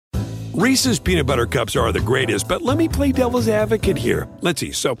Reese's peanut butter cups are the greatest, but let me play devil's advocate here. Let's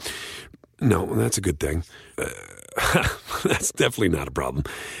see. So, no, that's a good thing. That's definitely not a problem.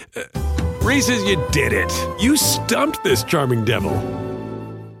 Reese's, you did it. You stumped this charming devil.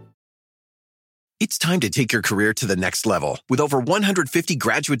 It's time to take your career to the next level. With over 150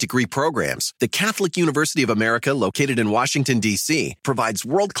 graduate degree programs, the Catholic University of America, located in Washington, D.C., provides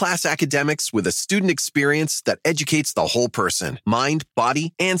world-class academics with a student experience that educates the whole person, mind,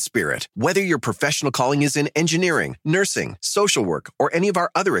 body, and spirit. Whether your professional calling is in engineering, nursing, social work, or any of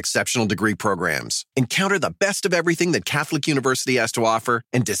our other exceptional degree programs, encounter the best of everything that Catholic University has to offer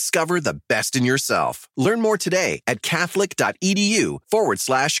and discover the best in yourself. Learn more today at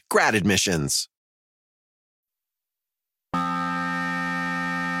catholic.edu/grad admissions.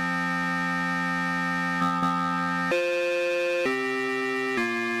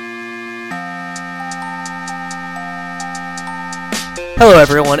 Hello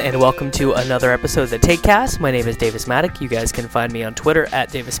everyone, and welcome to another episode of the TakeCast. My name is Davis Maddock. You guys can find me on Twitter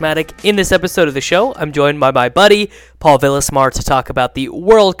at Davis Maddock. In this episode of the show, I'm joined by my buddy, Paul Villasmar, to talk about the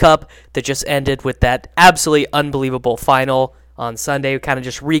World Cup that just ended with that absolutely unbelievable final on Sunday. We kind of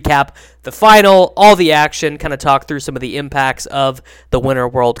just recap the final, all the action, kind of talk through some of the impacts of the Winter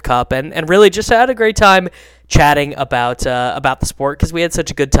World Cup, and really just had a great time chatting about the sport because we had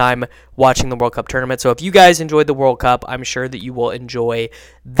such a good time watching the World Cup tournament. So if you guys enjoyed the World Cup, I'm sure that you will enjoy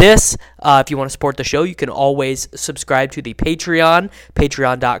this. If you want to support the show, you can always subscribe to the Patreon,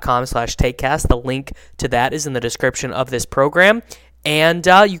 patreon.com/takecast. The link to that is in the description of this program. And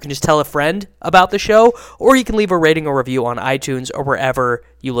you can just tell a friend about the show, or you can leave a rating or review on iTunes or wherever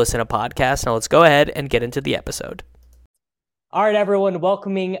you listen to podcasts. Now let's go ahead and get into the episode. All right, everyone,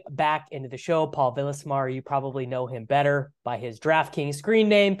 welcoming back into the show, Paul Villasmar. You probably know him better by his DraftKings screen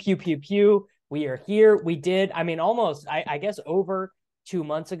name, Pew Pew Pew. We are here. We did, almost, I guess over 2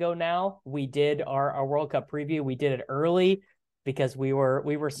 months ago now, we did our World Cup preview. We did it early because we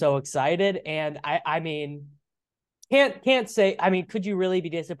were so excited. And Can't say, could you really be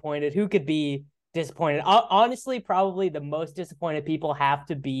disappointed? Who could be disappointed? Honestly, probably the most disappointed people have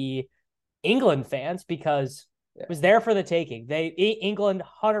to be England fans because it was there for the taking. England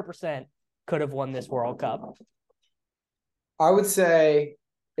 100% could have won this World Cup. I would say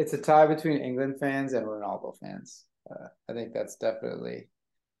it's a tie between England fans and Ronaldo fans. I think that's definitely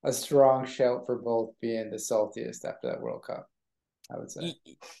a strong shout for both being the saltiest after that World Cup, I would say.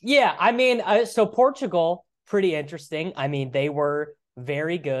 Yeah, so Portugal, pretty interesting. They were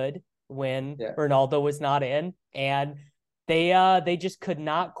very good when Ronaldo was not in, and they just could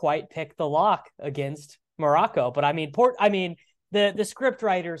not quite pick the lock against Morocco. But the script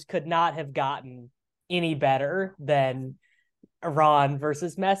writers could not have gotten any better than Iran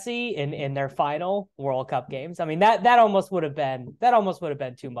versus Messi in their final World Cup games. That almost would have been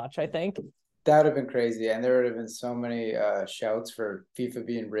too much, I think. That would have been crazy, and there would have been so many shouts for FIFA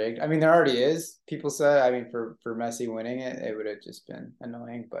being rigged. There already is. People said, for Messi winning it, it would have just been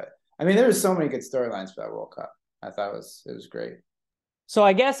annoying. But there was so many good storylines for that World Cup. I thought it was great. So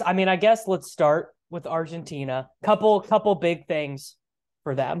I guess let's start with Argentina. Couple big things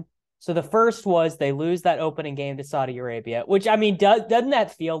for them. So the first was they lose that opening game to Saudi Arabia, which, doesn't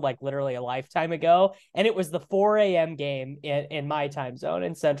that feel like literally a lifetime ago? And it was the 4 a.m. game in my time zone,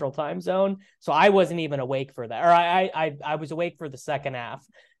 in Central Time Zone. So I wasn't even awake for that. Or I was awake for the second half.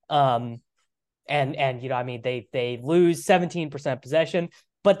 They lose 17% possession.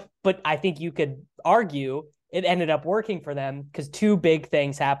 But I think you could argue it ended up working for them because two big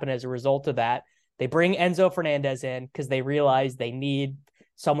things happen as a result of that. They bring Enzo Fernandez in because they realize they need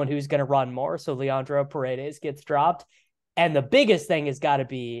someone who's going to run more. So Leandro Paredes gets dropped. And the biggest thing has got to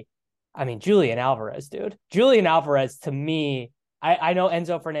be, Julian Alvarez, dude. Julian Alvarez, to me, I know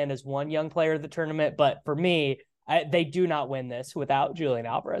Enzo Fernandez won Young Player of the Tournament, but for me, they do not win this without Julian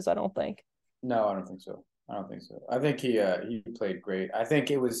Alvarez, I don't think. No, I don't think so. I think he played great. I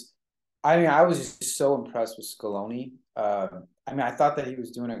was just so impressed with Scaloni. I thought that he was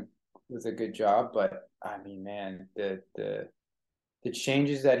doing a good job, but the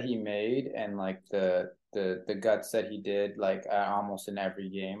changes that he made and the guts that he did almost in every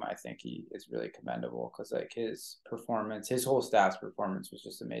game, I think he is really commendable because his performance, his whole staff's performance was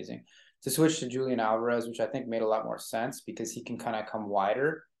just amazing. To switch to Julian Alvarez, which I think made a lot more sense because he can kind of come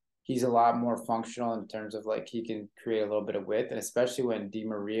wider. He's a lot more functional in terms of he can create a little bit of width, and especially when Di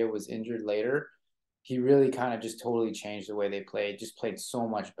Maria was injured later, he really kind of just totally changed the way they played. Just played so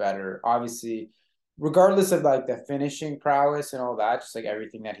much better. Obviously, regardless of the finishing prowess and all that, just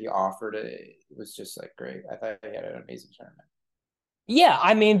everything that he offered, it was just great. I thought he had an amazing tournament.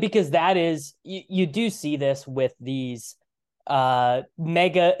 Yeah, because that is, you do see this with these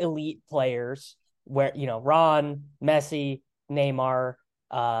mega elite players where, Ron, Messi, Neymar,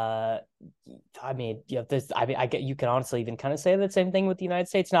 I mean, this. I mean, I get you can honestly even kind of say the same thing with the United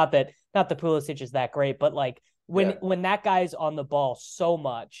States. Not that Pulisic is that great, but like when that guy's on the ball so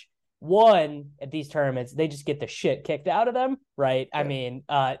much, one at these tournaments they just get the shit kicked out of them, right? I mean,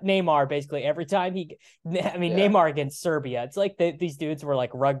 Neymar basically every time Neymar against Serbia, it's like these dudes were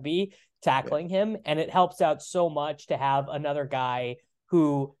like rugby tackling him, and it helps out so much to have another guy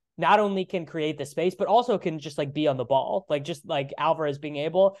who not only can create the space, but also can just like be on the ball, like just like Alvarez being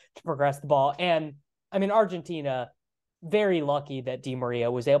able to progress the ball. And I mean, Argentina, very lucky that Di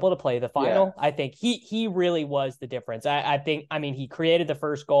Maria was able to play the final. Yeah. I think he really was the difference. I think, I mean, he created the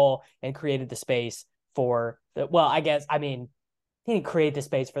first goal and created the space for the, well, I guess, I mean, he didn't create the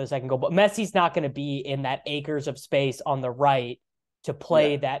space for the second goal, but Messi's not going to be in that acres of space on the right to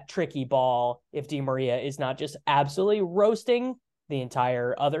play that tricky ball if Di Maria is not just absolutely roasting the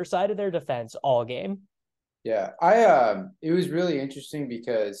entire other side of their defense all game. Yeah, it was really interesting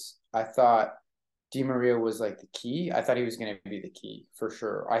because I thought Di Maria was like the key. I thought he was going to be the key for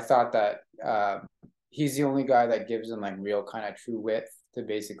sure. I thought that he's the only guy that gives them like real kind of true width to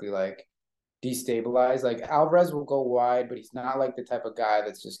basically like destabilize. Like Alvarez will go wide, but he's not like the type of guy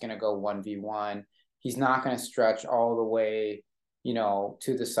that's just going to go 1v1. He's not going to stretch all the way,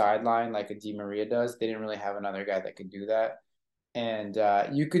 to the sideline like a Di Maria does. They didn't really have another guy that could do that. And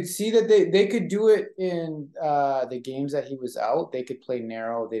you could see that they could do it in the games that he was out. They could play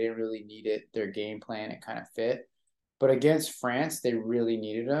narrow. They didn't really need it. Their game plan, it kind of fit. But against France, they really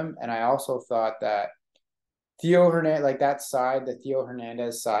needed him. And I also thought that Theo Hernandez, like that side, the Theo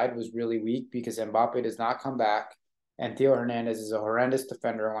Hernandez side was really weak because Mbappe does not come back. And Theo Hernandez is a horrendous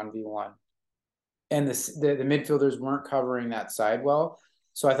defender 1v1. And the midfielders weren't covering that side well.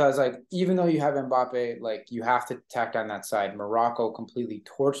 So I thought it was like, even though you have Mbappe, like you have to tack down that side. Morocco completely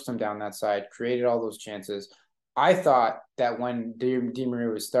torched them down that side, created all those chances. I thought that when Di Maria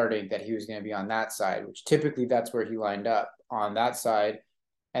was starting, that he was going to be on that side, which typically that's where he lined up on that side.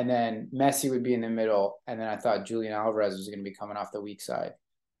 And then Messi would be in the middle. And then I thought Julian Alvarez was going to be coming off the weak side.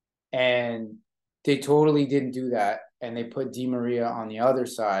 And they totally didn't do that. And they put Di Maria on the other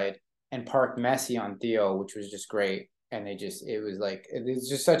side and parked Messi on Theo, which was just great. And it was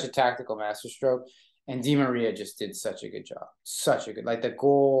just such a tactical masterstroke. And Di Maria just did such a good job. Like the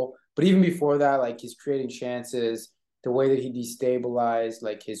goal. But even before that, like he's creating chances, the way that he destabilized,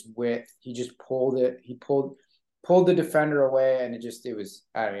 like his width, he just pulled it. He pulled the defender away. And it was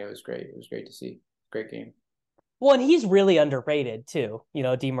great. It was great to see. Great game. Well, and he's really underrated too,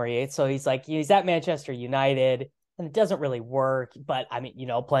 Di Maria. So he's at Manchester United and it doesn't really work. But I mean,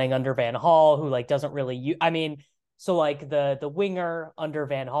 playing under Van Gaal, who like doesn't really, so like the winger under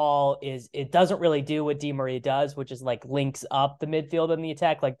Van Gaal it doesn't really do what Di Maria does, which is like links up the midfield and the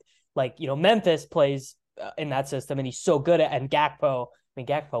attack. Like Memphis plays in that system and he's so good at, and Gakpo,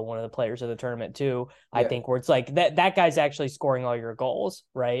 one of the players of the tournament too, yeah. I think, where it's like that guy's actually scoring all your goals,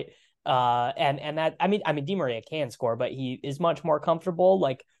 right? And that Di Maria can score, but he is much more comfortable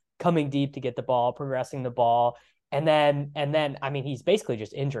like coming deep to get the ball, progressing the ball. And then, he's basically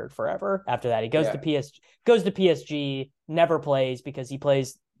just injured forever after that. He goes to PSG, never plays because he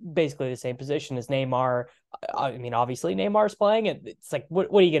plays basically the same position as Neymar. I mean, obviously Neymar's playing, and it's like, what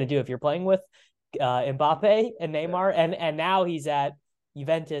are you going to do if you're playing with Mbappe and Neymar? And now he's at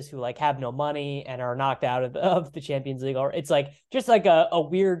Juventus, who like have no money and are knocked out of the Champions League. Or it's like just like a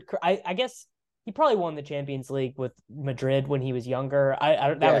weird. I guess he probably won the Champions League with Madrid when he was younger.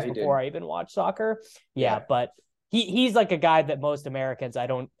 That was before I even watched soccer. Yeah. But. He's like a guy that most Americans, I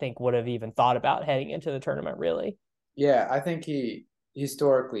don't think, would have even thought about heading into the tournament, really. Yeah, I think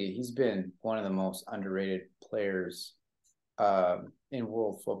historically, he's been one of the most underrated players in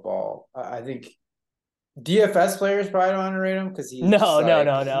world football. I think DFS players probably don't underrate him because he's no,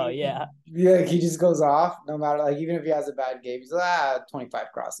 yeah. Yeah, he just goes off no matter, like, even if he has a bad game, he's like, 25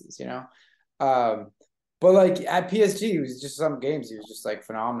 crosses, But like at PSG, it was just some games, he was just like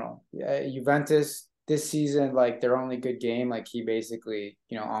phenomenal. Yeah, Juventus this season, like their only good game, like he basically,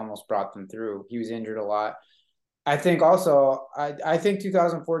 almost brought them through. He was injured a lot. I think also, I think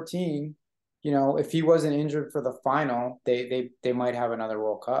 2014, if he wasn't injured for the final, they might have another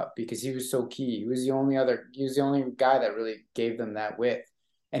World Cup because he was so key. He was the only guy that really gave them that width.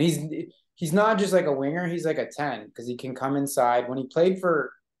 And he's not just like a winger, he's like a 10 because he can come inside. When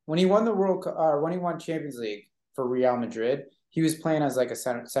he won the World Cup, when he won Champions League for Real Madrid, he was playing as like a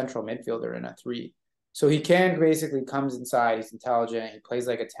central midfielder in a 3. So he can basically comes inside. He's intelligent. He plays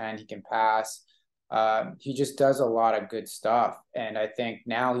like a 10. He can pass. He just does a lot of good stuff. And I think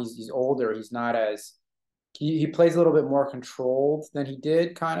now he's older. He's not as he plays a little bit more controlled than he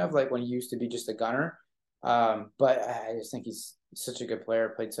did, kind of like when he used to be just a gunner. But I just think he's such a good player,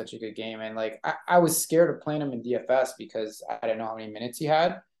 played such a good game. And like I was scared of playing him in DFS because I didn't know how many minutes he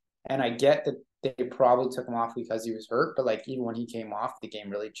had. And I get that they probably took him off because he was hurt, but like even when he came off, the game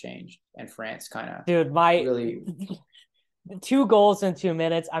really changed. And France kind of Dude, really 2 goals in 2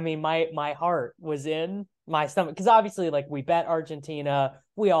 minutes. I mean, my heart was in my stomach because obviously, like, we bet Argentina.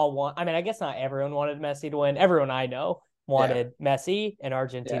 We all want. I mean, I guess not everyone wanted Messi to win. Everyone I know wanted Messi and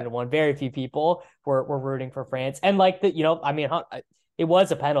Argentina to win. Very few people were rooting for France. And like I mean, it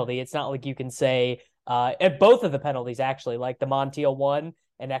was a penalty. It's not like you can say at both of the penalties actually, like the Montiel one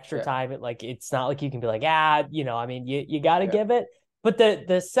and extra time. It's not like you can be like, I mean, you got to give it. But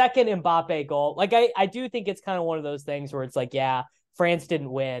the second Mbappe goal, like I do think it's kind of one of those things where it's like, yeah, France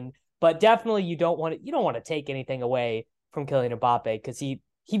didn't win, but definitely you don't want to take anything away from Kylian Mbappe because he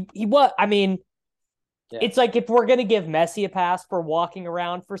was. I mean, it's like if we're gonna give Messi a pass for walking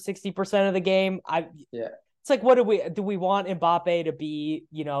around for 60% of the game, it's like, what do we want Mbappe to be,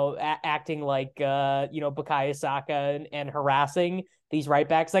 acting like, Bukayo Saka and harassing these right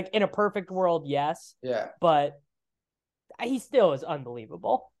backs? Like in a perfect world, yes. Yeah. But he still is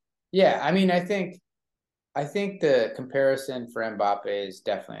unbelievable. Yeah. I mean, I think the comparison for Mbappe is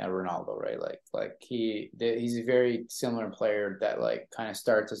definitely a Ronaldo, right? Like he's a very similar player that like kind of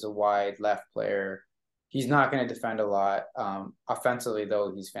starts as a wide left player. He's not going to defend a lot. Offensively,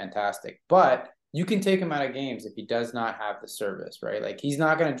 though, he's fantastic. But you can take him out of games if he does not have the service, right? Like he's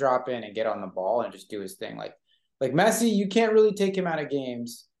not going to drop in and get on the ball and just do his thing. Like Messi, you can't really take him out of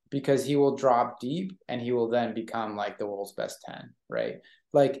games because he will drop deep and he will then become like the world's best 10, right?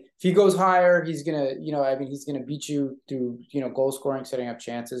 Like if he goes higher, he's gonna, he's gonna beat you through, goal scoring, setting up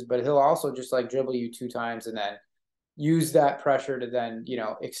chances, but he'll also just like dribble you 2 times and then use that pressure to then,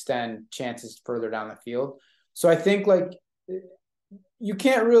 extend chances further down the field. So I think like you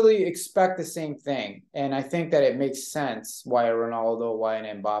can't really expect the same thing. And I think that it makes sense why a Ronaldo, why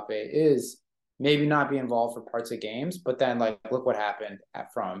an Mbappe is maybe not be involved for parts of games, but then like look what happened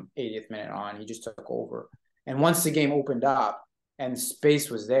from 80th minute on. He just took over. And once the game opened up and space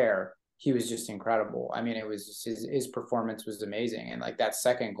was there, he was just incredible. I mean, it was just his performance was amazing. And like that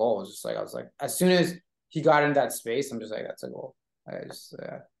second goal was just like, I was like, as soon as he got in that space, I'm just like, that's a goal.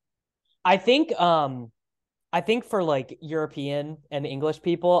 I think for like European and English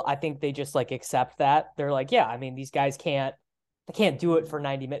people, I think they just like accept that. They're like, yeah, I mean, these guys can't do it for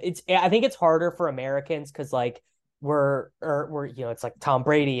 90 minutes. I think it's harder for Americans because like we're it's like Tom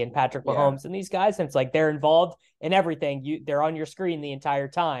Brady and Patrick Mahomes and these guys, and it's like they're involved in everything. They're on your screen the entire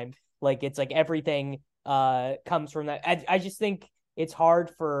time. Like it's like everything comes from that. I just think it's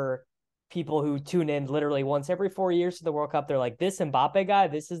hard for people who tune in literally once every 4 years to the World Cup. They're like, this Mbappe guy,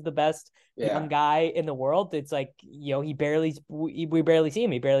 this is the best young guy in the world. It's like, we barely see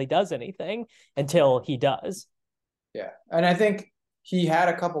him. He barely does anything until he does. Yeah. And I think he had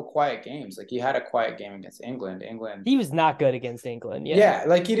a couple quiet games. Like he had a quiet game against England. He was not good against England. Yeah.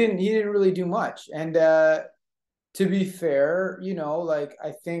 Like he didn't really do much. And to be fair, like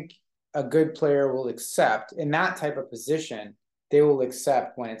I think a good player will accept in that type of position. They will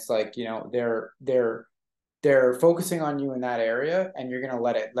accept when it's like, they're focusing on you in that area and you're going to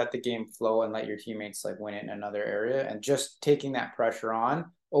let the game flow and let your teammates like win it in another area. And just taking that pressure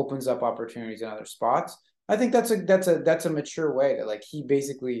on opens up opportunities in other spots. I think that's a mature way that like he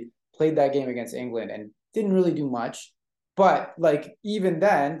basically played that game against England and didn't really do much. But like even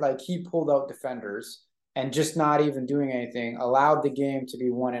then, like he pulled out defenders and just not even doing anything, allowed the game to be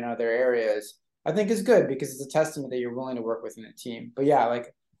won in other areas, I think is good because it's a testament that you're willing to work within a team. But yeah,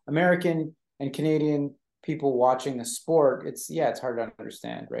 like American and Canadian people watching the sport, it's hard to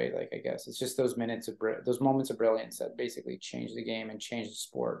understand, right? Like I guess it's just those moments of brilliance that basically change the game and change the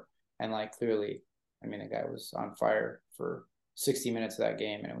sport. And like clearly, I mean, the guy was on fire for 60 minutes of that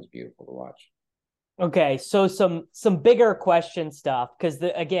game, and it was beautiful to watch. Okay, so some bigger question stuff, because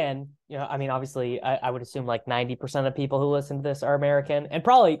again, I mean, obviously, I would assume like 90% of people who listen to this are American, and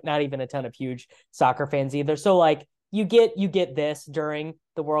probably not even a ton of huge soccer fans either. So like, you get this during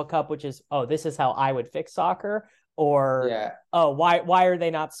the World Cup, which is, oh, this is how I would fix soccer, or oh, why are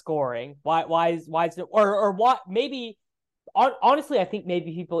they not scoring? Why is it, or what? Maybe honestly, I think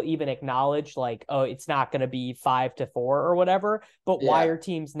maybe people even acknowledge like, oh, it's not going to be 5-4 or whatever, but why are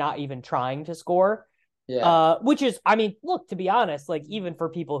teams not even trying to score? Which is, I mean, look, to be honest, like even for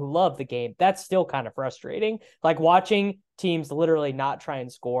people who love the game, that's still kind of frustrating. Like watching teams literally not try and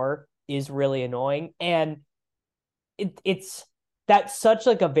score is really annoying. And it's that's such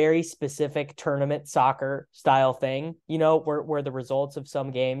like a very specific tournament soccer style thing, where the results of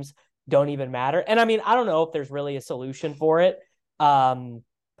some games don't even matter. And I mean, I don't know if there's really a solution for it.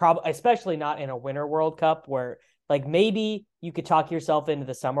 Probably, especially not in a Winter World Cup where like maybe you could talk yourself into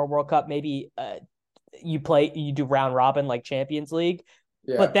the Summer World Cup. Maybe you do round robin like Champions League,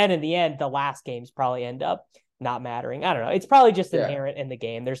 but then in the end, the last games probably end up not mattering. I don't know. It's probably just inherent in the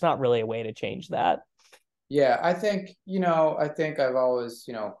game. There's not really a way to change that. Yeah, I think, I think I've always,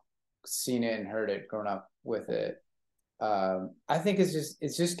 seen it and heard it, grown up with it. I think it's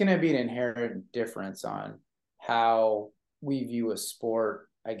just going to be an inherent difference on how we view a sport,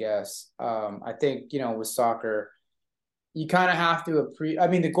 I guess. I think, with soccer, you kind of have to I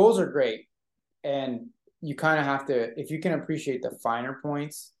mean, the goals are great, and you kind of have to, if you can appreciate the finer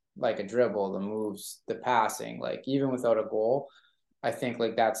points, like a dribble, the moves, the passing, like even without a goal, I think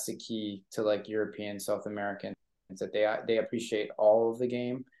like that's the key to like European, South American, is that they appreciate all of the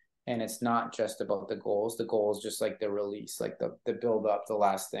game. And it's not just about the goals. The goals just like the release, like the build up, the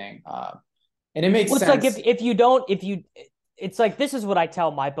last thing. And it makes sense. It's like it's like, this is what I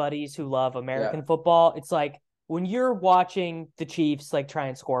tell my buddies who love American football. It's like when you're watching the Chiefs like try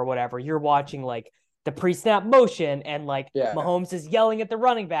and score or whatever, you're watching like the pre-snap motion and like Mahomes is yelling at the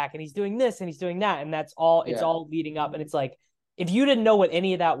running back and he's doing this and he's doing that. And that's all, it's all leading up. And it's like, if you didn't know what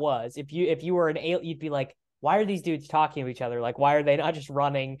any of that was, if you were an alien, you'd be like, why are these dudes talking to each other? Like, why are they not just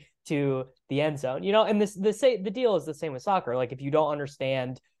running to the end zone? And the deal is the same with soccer. Like, if you don't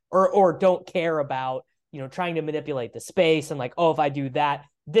understand or don't care about, trying to manipulate the space and like, oh, if I do that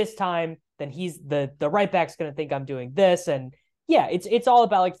this time, then he's the right back's going to think I'm doing this. And yeah, it's all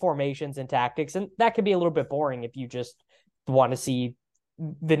about like formations and tactics. And that can be a little bit boring if you just want to see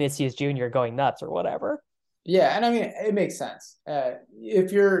Vinicius Jr. going nuts or whatever. Yeah, and I mean, it makes sense.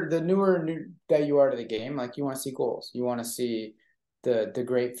 If you're the newer that you are to the game, like you want to see goals, you want to see the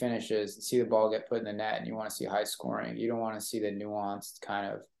great finishes, see the ball get put in the net, and you want to see high scoring. You don't want to see the nuanced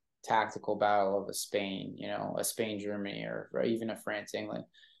kind of tactical battle of a Spain, a Spain Germany or even a France England.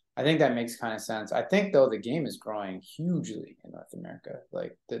 I think that makes kind of sense. I think though the game is growing hugely in North America.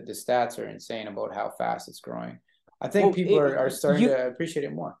 Like the stats are insane about how fast it's growing. I think people are starting to appreciate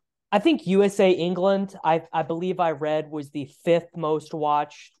it more. I think USA England, I believe I read, was the 5th most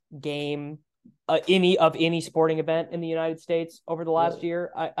watched game any sporting event in the United States over the last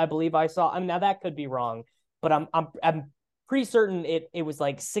year. I believe I saw. I mean, now that could be wrong, but I'm pretty certain it was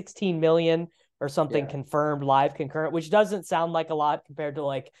like 16 million or something confirmed live concurrent, which doesn't sound like a lot compared to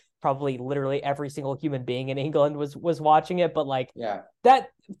like probably literally every single human being in England was watching it. But like that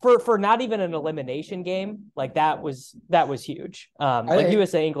for not even an elimination game, like that was huge.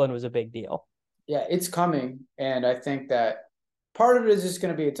 USA England was a big deal. Yeah, it's coming. And I think that part of it is just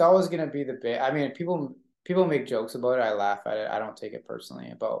going to be, it's always going to be the big, I mean, people make jokes about it. I laugh at it. I don't take it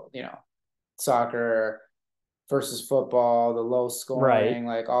personally about, soccer versus football, the low scoring,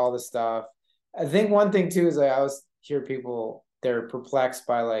 like all the stuff. I think one thing too is I always hear people, they're perplexed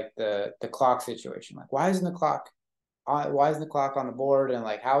by like the clock situation. Like, why isn't the clock on the board? And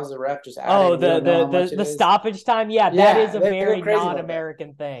like, how is the ref just adding? The stoppage time? Yeah, that is a very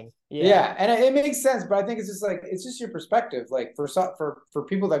non-American thing. Yeah, and it makes sense, but I think it's just your perspective. Like for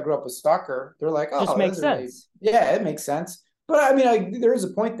people that grew up with soccer, they're like, oh, just makes sense. It makes sense. But I mean, there is a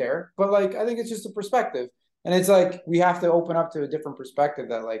point there. But like, I think it's just a perspective, and it's like we have to open up to a different perspective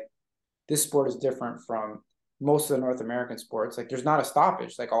that like this sport is different from most of the North American sports. Like there's not a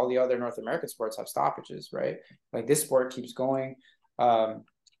stoppage. Like all the other North American sports have stoppages, right? Like this sport keeps going.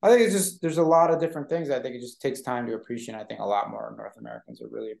 I think it's just, there's a lot of different things. I think it just takes time to appreciate. I think a lot more North Americans are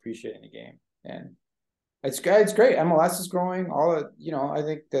really appreciating the game, and it's great. MLS is growing. I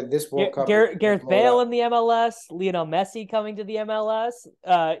think that this World Cup, Gareth Bale in the MLS, Lionel Messi coming to the MLS.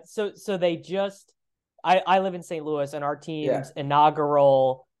 So they just, I live in St. Louis, and our team's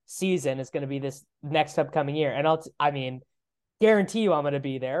inaugural season is going to be this next upcoming year, and guarantee you I'm going to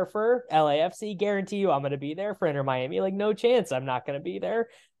be there for LAFC, guarantee you I'm going to be there for Inter Miami. Like no chance I'm not going to be there.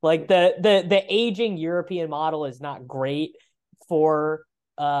 Like the aging European model is not great for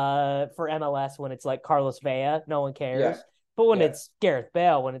MLS when it's like Carlos Vela, no one cares. But when it's Gareth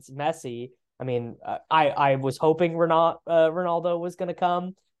Bale, when it's Messi, I mean, I was hoping Ronaldo was going to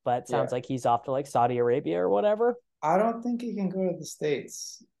come, but it sounds like he's off to like Saudi Arabia or whatever. I don't think he can go to the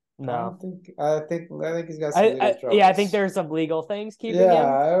States. No, I think he's got some legal troubles. Yeah, I think there's some legal things keeping him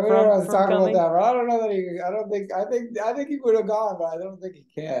from talking coming. about that, but I don't know that I think he would have gone, but I don't think he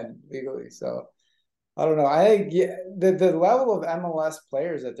can legally. So I don't know. I think the level of MLS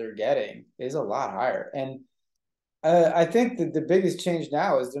players that they're getting is a lot higher, and I think that the biggest change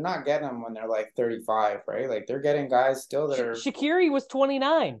now is they're not getting them when they're like 35, right? Like they're getting guys still that are. Shaqiri was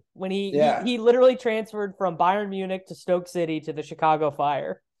 29 when he literally transferred from Bayern Munich to Stoke City to the Chicago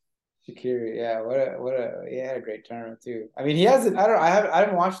Fire. Shaqiri, yeah, he had a great tournament too. I mean, he hasn't. I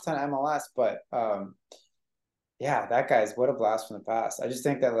haven't watched a ton of MLS, but yeah, that guy's what a blast from the past. I just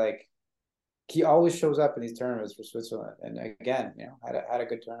think that like he always shows up in these tournaments for Switzerland, and again, had a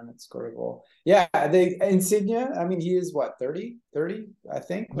good tournament, scored a goal. Yeah, they Insigne. I mean, he is what 30, I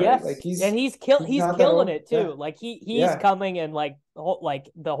think, right? Yes, Like and he's not that killing old. it too. Yeah. Like he's Yeah. coming and like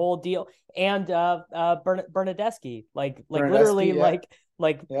the whole deal. And Bernadeschi, like literally Bernardeschi, yeah,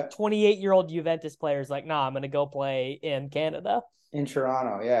 like yeah. 28-year-old Juventus players like, nah, I'm gonna go play in Canada. In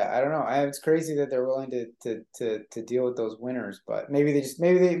Toronto, yeah, I don't know. It's crazy that they're willing to deal with those winners, but maybe they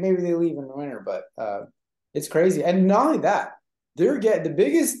leave in the winter. But it's crazy, and not only that, they're getting the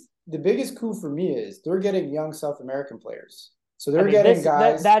biggest coup for me is they're getting young South American players. So they're getting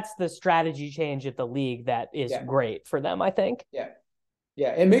guys. That's the strategy change at the league that is great for them, I think.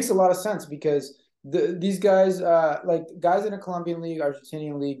 Yeah, it makes a lot of sense because these guys, like guys in a Colombian league,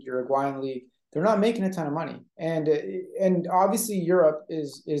 Argentinian league, Uruguayan league, they're not making a ton of money, and obviously Europe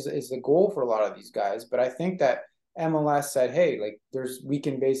is the goal for a lot of these guys. But I think that MLS said, hey, like we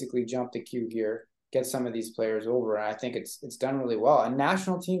can basically jump to Q gear, get some of these players over, and I think it's done really well. And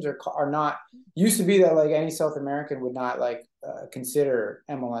national teams are not used to be that like any South American would not like consider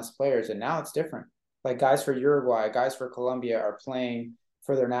MLS players, and now it's different. Like guys for Uruguay, guys for Colombia are playing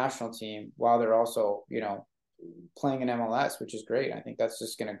for their national team while they're also playing in MLS, which is great. I think that's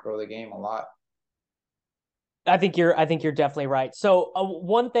just going to grow the game a lot. I think you're definitely right. So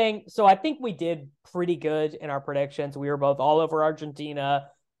one thing, so I think we did pretty good in our predictions. We were both all over Argentina,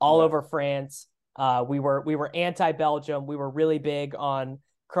 all over France. We were anti-Belgium. We were really big on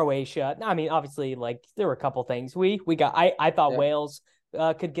Croatia. I mean, obviously, like there were a couple things we got. I thought Wales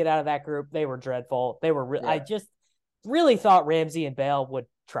could get out of that group. They were dreadful. They were. I just really thought Ramsey and Bale would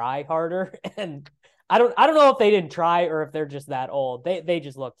try harder, and I don't know if they didn't try or if they're just that old. They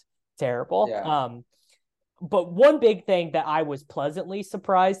just looked terrible. Yeah. But one big thing that I was pleasantly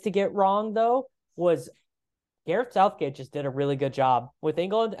surprised to get wrong, though, was Gareth Southgate just did a really good job with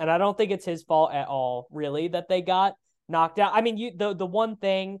England, and I don't think it's his fault at all, really, that they got knocked out. I mean, the one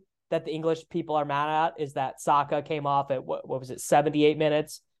thing that the English people are mad at is that Saka came off at, what was it, 78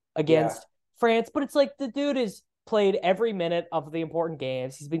 minutes against France, but it's like the dude has played every minute of the important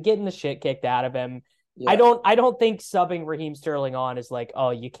games. He's been getting the shit kicked out of him. Yeah. I don't think subbing Raheem Sterling on is like,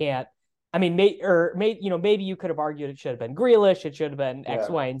 oh, you can't. I mean, maybe you could have argued it should have been Grealish, it should have been X,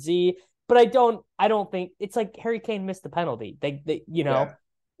 Y, and Z, but I don't think it's like Harry Kane missed the penalty. They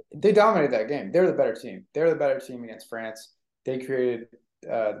dominated that game. They're the better team. They're the better team against France. They created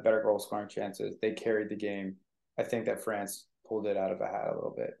the better goal scoring chances. They carried the game. I think that France pulled it out of a hat a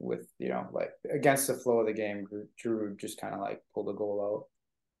little bit with like against the flow of the game. Giroud just kind of like pulled the goal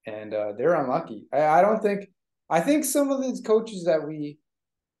out, and they're unlucky. I think some of these coaches that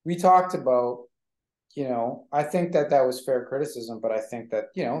we talked about, I think that was fair criticism, but I think that,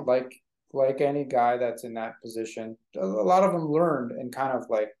 like any guy that's in that position, a lot of them learned and kind of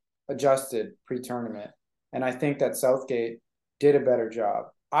like adjusted pre-tournament. And I think that Southgate did a better job.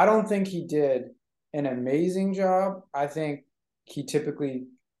 I don't think he did an amazing job. I think he typically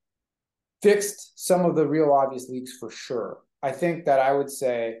fixed some of the real obvious leaks for sure. I think that I would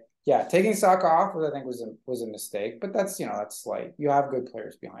say, yeah, taking Saka off was a mistake, but that's slight. You have good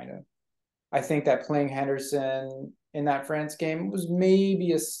players behind him. I think that playing Henderson in that France game was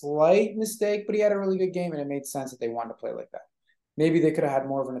maybe a slight mistake, but he had a really good game and it made sense that they wanted to play like that. Maybe they could have had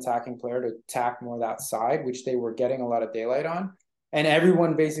more of an attacking player to attack more that side, which they were getting a lot of daylight on. And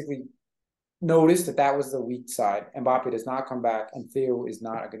everyone basically noticed that was the weak side. Mbappe does not come back and Theo is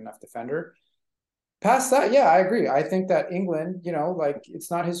not a good enough defender. Past that, yeah, I agree. I think that England, like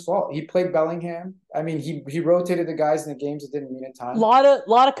it's not his fault. He played Bellingham. I mean, he rotated the guys in the games that didn't mean a ton. A lot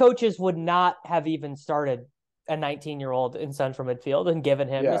of coaches would not have even started a 19-year-old in central midfield and given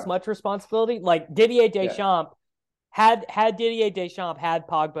him this much responsibility. Like Didier Deschamps had Didier Deschamps had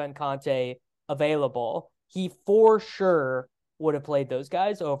Pogba and Kanté available, he for sure would have played those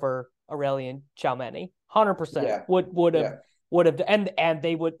guys over Aurelien Tchouameni. 100% would have, and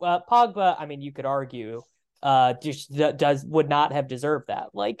they would Pogba. I mean, you could argue, would not have deserved that.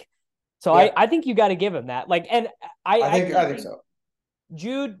 Like, so I think you got to give him that. Like, and I think so.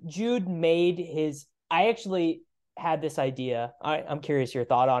 Jude made his. I actually had this idea. I'm curious your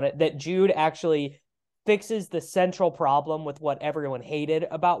thought on it. That Jude actually fixes the central problem with what everyone hated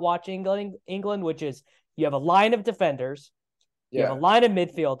about watching England, which is you have a line of defenders, you have a line of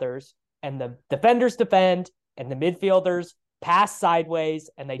midfielders, and the defenders defend, and the midfielders pass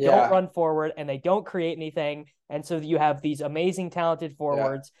sideways, and they don't run forward, and they don't create anything. And so you have these amazing, talented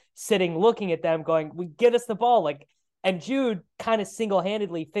forwards sitting, looking at them, going, "We get us the ball." Like And Jude kind of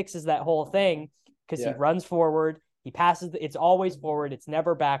single-handedly fixes that whole thing because he runs forward, he passes. It's always forward. It's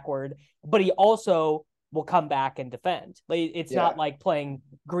never backward. But he also will come back and defend. Like, it's not like playing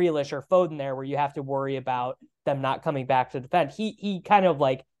Grealish or Foden there where you have to worry about them not coming back to defend. He kind of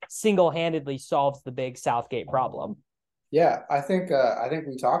like single-handedly solves the big Southgate problem. Yeah, I think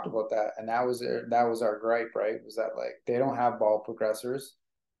we talked about that, and that was our gripe, right? Was that like they don't have ball progressors,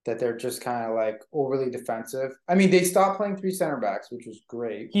 that they're just kind of like overly defensive. I mean, they stopped playing three center backs, which was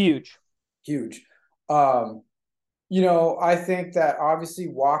great, huge. I think that obviously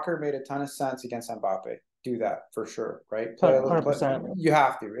Walker made a ton of sense against Mbappe. Do that for sure, right? Play 100%. You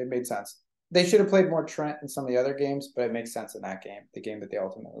have to. It made sense. They should have played more Trent in some of the other games, but it makes sense in that game, the game that they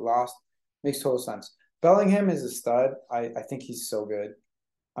ultimately lost. Makes total sense. Bellingham is a stud. I think he's so good.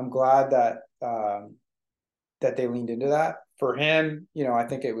 I'm glad that that they leaned into that. For him, I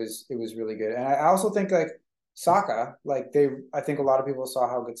think it was really good. And I also think like Saka, I think a lot of people saw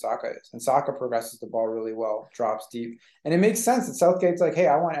how good Saka is. And Saka progresses the ball really well, drops deep. And it makes sense that Southgate's like, hey,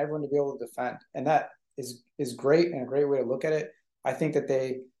 I want everyone to be able to defend. And that is great and a great way to look at it. I think that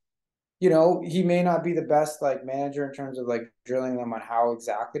they, he may not be the best like manager in terms of like drilling them on how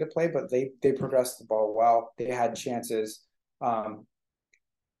exactly to play, but they progressed the ball well. They had chances.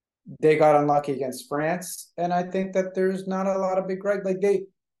 They got unlucky against France, and I think that there's not a lot of big gripe. Like they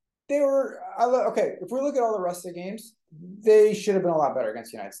were okay. If we look at all the rest of the games, they should have been a lot better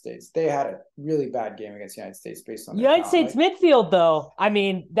against the United States. They had a really bad game against the United States based on United States midfield, though. I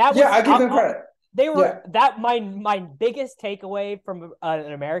mean, that was I give them credit. They were that my biggest takeaway from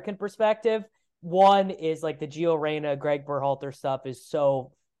an American perspective. One is like the Gio Reyna, Greg Berhalter stuff is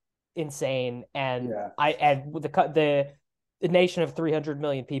so insane, and the nation of 300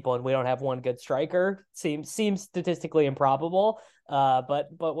 million people and we don't have one good striker seems statistically improbable. But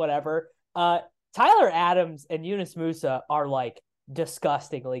whatever. Tyler Adams and Yunus Musa are like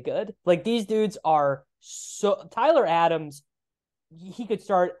disgustingly good. Like these dudes are so. Tyler Adams, he could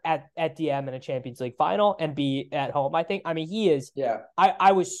start at DM in a Champions League final and be at home. I think. I mean, he is. Yeah.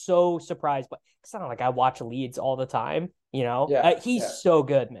 I was so surprised, but it's not like I watch Leeds all the time. He's so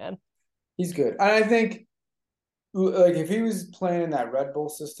good, man. He's good, and I think like if he was playing in that Red Bull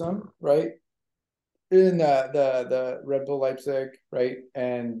system, right? In the Red Bull Leipzig, right?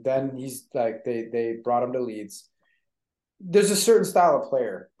 And then he's like they brought him to Leeds. There's a certain style of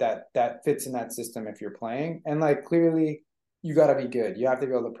player that fits in that system if you're playing, and like clearly you got to be good. You have to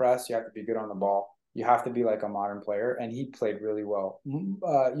be able to press. You have to be good on the ball. You have to be like a modern player, and he played really well.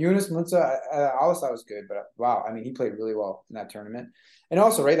 Yunus Musa, I always thought was good, but wow, I mean, he played really well in that tournament. And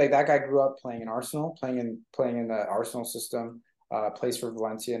also, right, like that guy grew up playing in Arsenal, playing in the Arsenal system. Plays for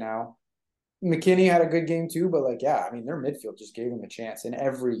Valencia now. McKinney had a good game too, but like, yeah, I mean, their midfield just gave him a chance in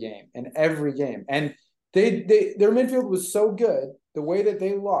every game, and their midfield was so good. The way that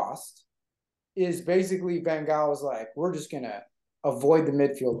they lost is basically Van Gaal was like, we're just gonna avoid the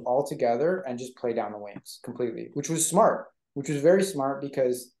midfield altogether and just play down the wings completely, which was very smart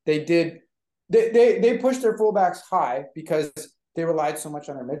because they pushed their fullbacks high because they relied so much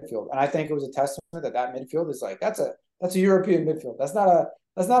on their midfield. And I think it was a testament that midfield is like, that's a European midfield. That's not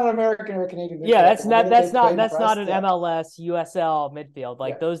an American or a Canadian midfield. Yeah, that's not an MLS, USL midfield.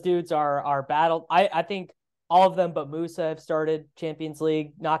 Like those dudes are battled. I think all of them but Musa have started Champions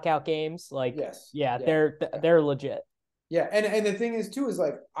League knockout games. Like, they're legit. Yeah, and the thing is too is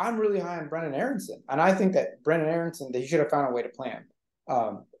like I'm really high on Brennan Aronson, and I think that Brennan Aronson they should have found a way to play him.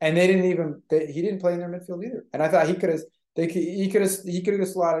 And he didn't play in their midfield either. And I thought he could have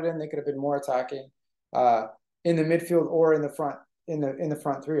slotted in. They could have been more attacking in the midfield or in the front in the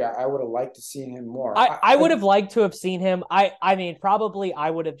front three. I would have liked to see him more. I would have liked to have seen him. I mean, probably I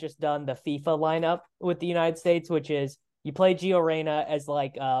would have just done the FIFA lineup with the United States, which is you play Gio Reyna as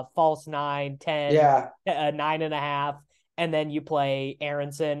like a false 9, 10, 9.5. And then you play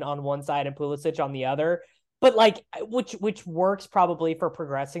Aronson on one side and Pulisic on the other. But like, which works probably for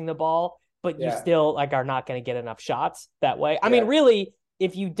progressing the ball, but you still like are not going to get enough shots that way. I mean, really,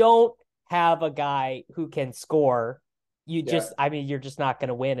 if you don't have a guy who can score, you're just not going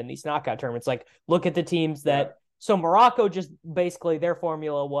to win in these knockout tournaments. Like, look at the teams that. So Morocco just basically their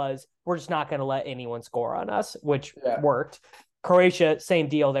formula was we're just not going to let anyone score on us, which worked. Croatia, same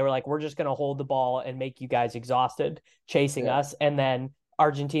deal. They were like, we're just going to hold the ball and make you guys exhausted chasing us. And then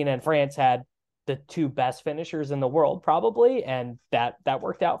Argentina and France had the two best finishers in the world probably. And that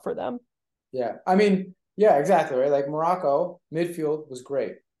worked out for them. Yeah. I mean, yeah, exactly. Right. Like Morocco midfield was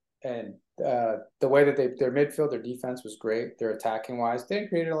great. And the way that their midfield, their defense was great. Their attacking wise, they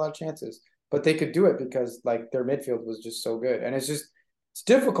created a lot of chances, but they could do it because like their midfield was just so good. And it's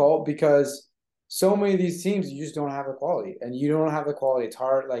difficult because so many of these teams, you just don't have the quality, and you don't have the quality. It's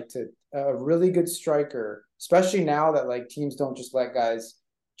hard, like to a really good striker, especially now that like teams don't just let guys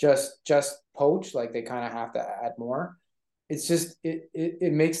just poach, like they kind of have to add more. It's just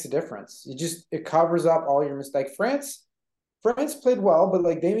it makes the difference. It covers up all your mistakes. Like France played well, but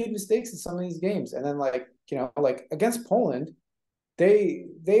like they made mistakes in some of these games, and then like like against Poland, they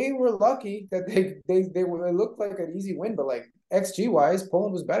were lucky that they looked like an easy win, but like XG wise,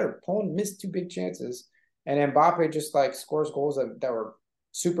 Poland was better. Poland missed two big chances, and Mbappe just like scores goals that were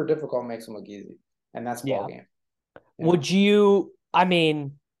super difficult, makes them look easy, and that's ball game. Would you? I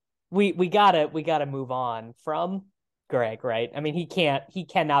mean, we gotta move on from Greg, right? I mean, he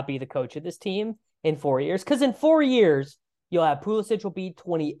cannot be the coach of this team in 4 years, because in 4 years you'll have Pulisic will be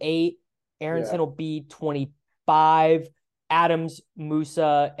 28, Aronson will be 25. Adams,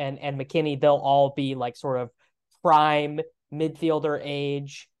 Musa, and McKennie, they'll all be like sort of prime midfielder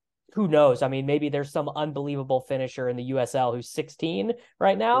age. Who knows? I mean, maybe there's some unbelievable finisher in the USL who's 16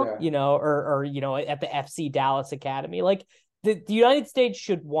 right now, or at the FC Dallas Academy. Like the United States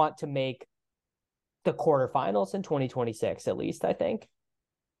should want to make the quarterfinals in 2026, at least, I think.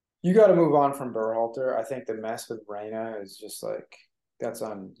 You got to move on from Berhalter. I think the mess with Reyna is just like,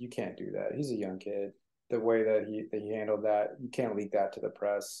 you can't do that. He's a young kid. The way that he handled that, you can't leak that to the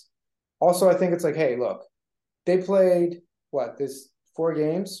press. Also, I think it's like, hey, look, they played this 4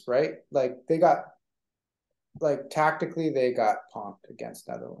 games, right? Like they got tactically they got punked against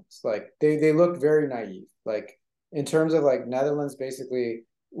Netherlands. Like they looked very naive. Like in terms of like Netherlands basically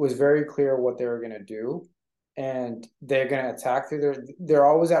was very clear what they were gonna do, and they're gonna attack through they're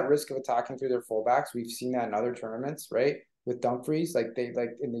always at risk of attacking through their fullbacks. We've seen that in other tournaments, right? With Dumfries, like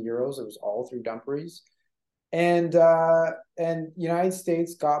in the Euros, it was all through Dumfries. And United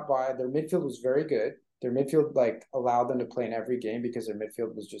States got by. Their midfield was very good. Their midfield like allowed them to play in every game because their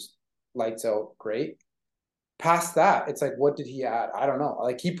midfield was just lights out great. Past that, it's like, what did he add? I don't know.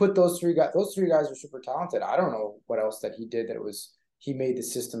 Like he put those three guys. Those 3 guys are super talented. I don't know what else that he did he made the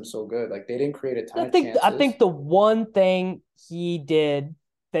system so good. Like they didn't create a ton of chances. I think the one thing he did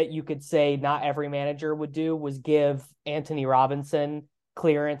that you could say not every manager would do was give Anthony Robinson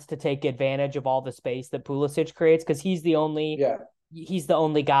clearance to take advantage of all the space that Pulisic creates, because he's the only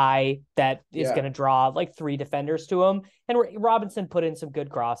guy that is going to draw like 3 defenders to him. And Robinson put in some good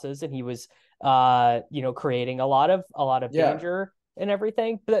crosses, and he was creating a lot of danger and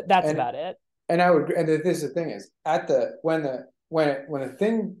everything. But that's about it. And I would, and this is the thing is when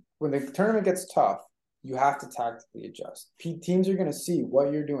the tournament gets tough, you have to tactically adjust. Teams are going to see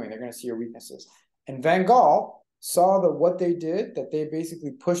what you're doing. They're going to see your weaknesses. And Van Gaal saw what they did, that they basically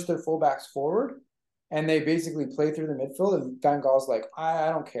pushed their fullbacks forward and they basically play through the midfield. And Van Gaal's like, I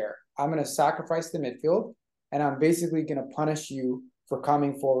don't care. I'm going to sacrifice the midfield, and I'm basically going to punish you for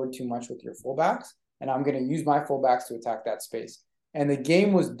coming forward too much with your fullbacks. And I'm going to use my fullbacks to attack that space. And the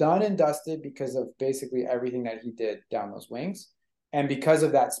game was done and dusted because of basically everything that he did down those wings and because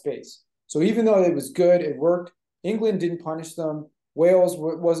of that space. So even though it was good, it worked. England didn't punish them. Wales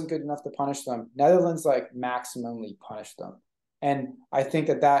wasn't good enough to punish them. Netherlands like maximally punished them. And I think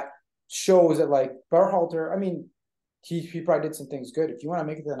that shows that like Berhalter, I mean, he probably did some things good. If you want to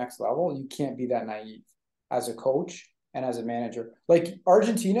make it to the next level, you can't be that naive as a coach and as a manager. Like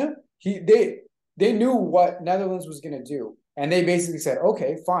Argentina, they knew what Netherlands was going to do. And they basically said,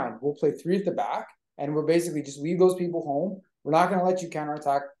 okay, fine, we'll play 3 at the back, and we'll basically just leave those people home. We're not going to let you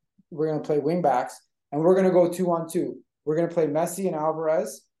counterattack. We're going to play wing backs, and we're going to go 2-on-2. We're going to play Messi and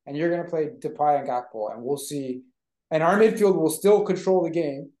Alvarez, and you're going to play Depay and Gakpo, and we'll see. And our midfield will still control the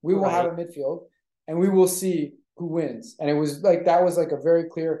game. We will have a midfield, and we will see who wins. And it was like that was like a very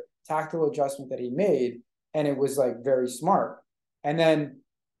clear tactical adjustment that he made, and it was like very smart. And then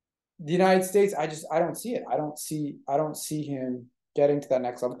the United States, I don't see it. I don't see him getting to that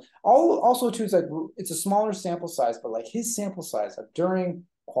next level. Also, too, it's like it's a smaller sample size, but like his sample size during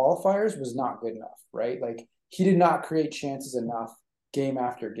qualifiers was not good enough, right? Like he did not create chances enough game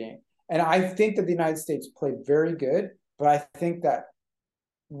after game. And I think that the United States played very good, but I think that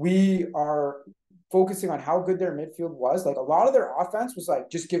we are focusing on how good their midfield was. Like a lot of their offense was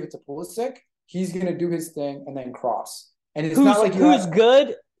like, just give it to Pulisic. He's going to do his thing and then cross. And it's not like who's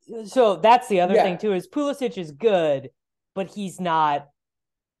good. So that's the other thing too, is Pulisic is good, but he's not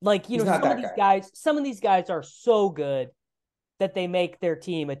like, some of these guys are so good that they make their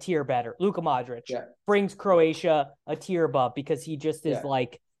team a tier better. Luka Modric brings Croatia a tier above because he just is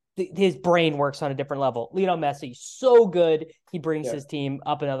like, his brain works on a different level. Lionel Messi, so good. He brings his team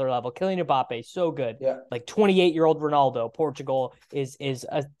up another level. Kylian Mbappe, so good. Like 28-year-old Ronaldo, Portugal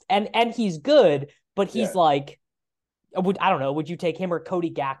and he's good, but he's like, I don't know, would you take him or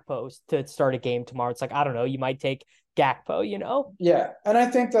Cody Gakpo to start a game tomorrow? It's like, I don't know, you might take Gakpo, you know? Yeah, and I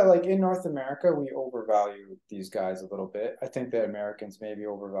think that like in North America, we overvalue these guys a little bit. I think that Americans maybe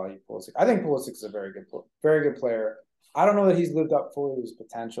overvalue Pulisic. I think Pulisic is a very good player. I don't know that he's lived up fully to his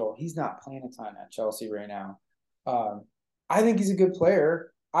potential. He's not playing a ton at Chelsea right now. I think he's a good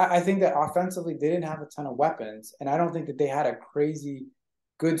player. I think that offensively they didn't have a ton of weapons, and I don't think that they had a crazy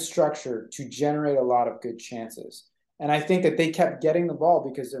good structure to generate a lot of good chances. And I think that they kept getting the ball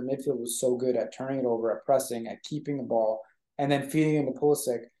because their midfield was so good at turning it over, at pressing, at keeping the ball, and then feeding into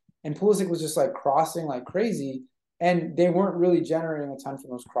Pulisic. And Pulisic was just like crossing like crazy, and they weren't really generating a ton from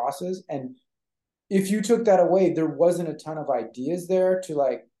those crosses. And if you took that away, there wasn't a ton of ideas there to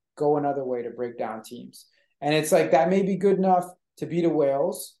like go another way to break down teams. And it's like that may be good enough to beat a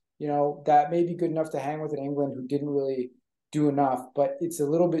Wales, you know, that may be good enough to hang with an England who didn't really do enough, but it's a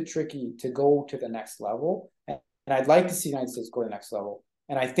little bit tricky to go to the next level. And I'd like to see the United States go to the next level.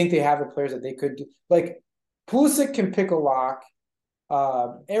 And I think they have the players that they could do. Like Pulisic can pick a lock.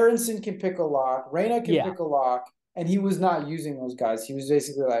 Aronson can pick a lock. Reyna can pick a lock. And he was not using those guys. He was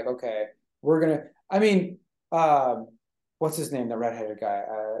basically like, okay, we're going to – I mean, what's his name, the redheaded guy?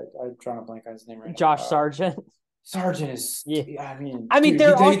 I'm trying to blank on his name right now. Josh Sargent. Sargent is – yeah. I mean,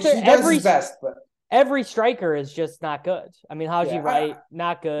 they're he does his best. But every striker is just not good. I mean, Haji Wright,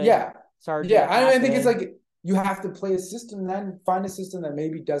 not good. Yeah. Sargent. Yeah, I think it's like – you have to play a system, then find a system that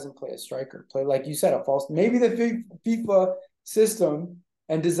maybe doesn't play a striker. Play, like you said, a false. Maybe the FIFA system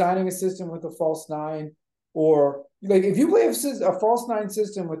and designing a system with a false nine, or like if you play a false nine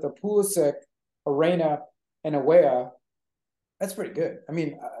system with a Pulisic, a Reyna, and a Weah, that's pretty good. I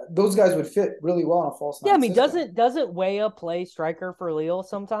mean, those guys would fit really well in a false nine. Yeah, I mean, system. doesn't Weah play striker for Lille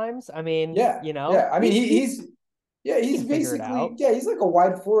sometimes? I mean, you know, yeah. I mean, he's basically he's like a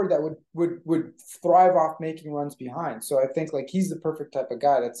wide forward that would thrive off making runs behind. So I think like he's the perfect type of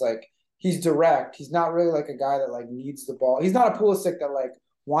guy that's like he's direct. He's not really like a guy that like needs the ball. He's not a Pulisic that like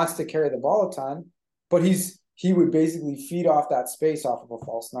wants to carry the ball a ton, but he would basically feed off that space off of a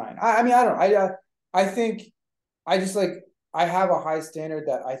false nine. I think I just like I have a high standard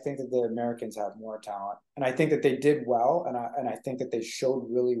that I think that the Americans have more talent, and I think that they did well, and I think that they showed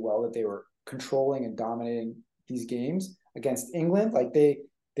really well that they were controlling and dominating these games against England. Like they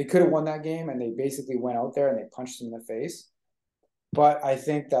could have won that game, and they basically went out there and they punched them in the face. But I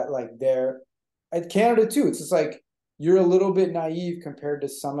think that like they're at Canada too, it's just like you're a little bit naive compared to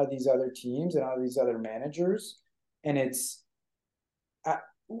some of these other teams and all these other managers. And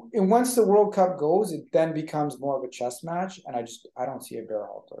and once the World Cup goes, it then becomes more of a chess match. And I don't see a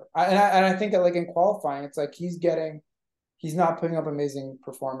Berhalter. And I think that like in qualifying, it's like he's not putting up amazing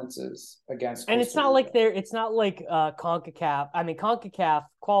performances against Costa and it's not Rica. like it's not like CONCACAF. I mean, CONCACAF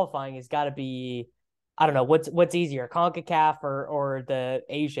qualifying has got to be, I don't know, what's easier, CONCACAF or the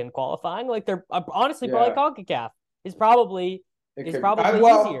Asian qualifying. Like they're honestly probably CONCACAF is probably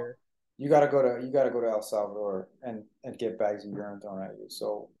easier. You gotta go to El Salvador and get bags of urine thrown at you.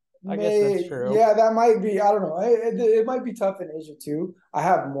 So I guess that's true. Yeah, that might be. I don't know. It might be tough in Asia too. I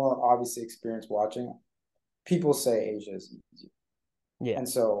have more obviously experience watching. People say Asia is easy. Yeah. And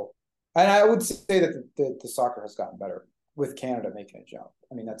I would say that the soccer has gotten better with Canada making a jump.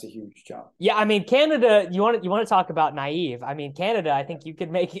 I mean, that's a huge jump. Yeah, I mean, Canada, you want to talk about naive. I mean, Canada, I think you could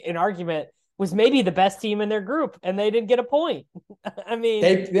make an argument was maybe the best team in their group and they didn't get a point. I mean,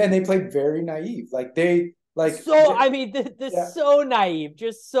 they played very naive. So naive,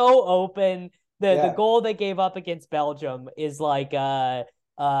 just so open. The goal they gave up against Belgium is like Gillingham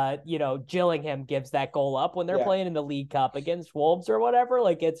gives that goal up when they're playing in the League Cup against Wolves or whatever.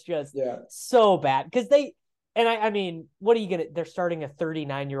 Like it's just so bad because I mean, what are you gonna? They're starting a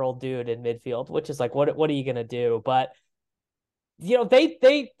 39-year-old dude in midfield, which is like, what are you gonna do? But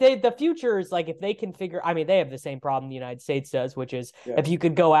the future is like if they can figure. I mean, they have the same problem the United States does, which is if you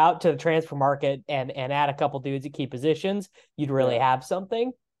could go out to the transfer market and add a couple dudes at key positions, you'd really have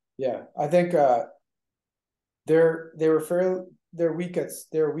something. Yeah, I think they're weak at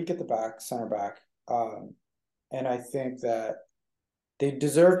the back, center back, and I think that they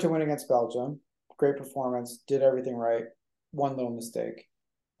deserve to win against Belgium. Great performance, did everything right. One little mistake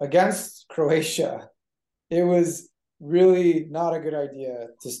against Croatia. It was really not a good idea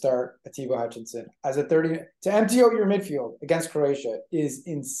to start Atiba Hutchinson as a 30 to empty out your midfield against Croatia is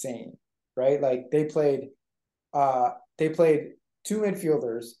insane, right? Like they played two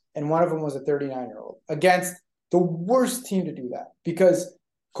midfielders and one of them was a 39-year-old against the worst team to do that because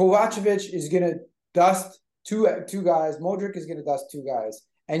Kovacevic is going to dust two guys, Modric is going to dust two guys,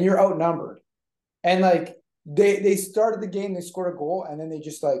 and you're outnumbered. And like they started the game, they scored a goal, and then they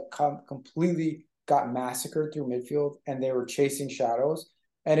just like completely got massacred through midfield and they were chasing shadows,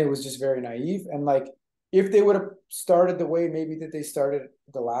 and it was just very naive. And like, if they would have started the way maybe that they started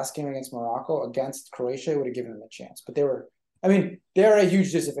the last game against Morocco, against Croatia, it would have given them a chance. But they're a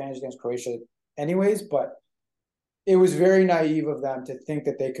huge disadvantage against Croatia anyways, but it was very naive of them to think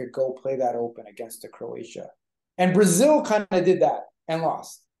that they could go play that open against the Croatia. And Brazil kind of did that and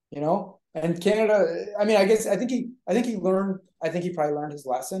lost, And Canada, I mean, I think he probably learned his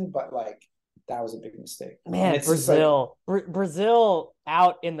lesson, but like, that was a big mistake. Man, Brazil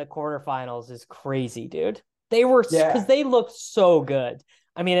out in the quarterfinals is crazy, dude. They were, because they looked so good.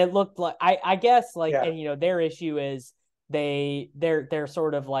 I mean, it looked like, I guess, like, and their issue is they're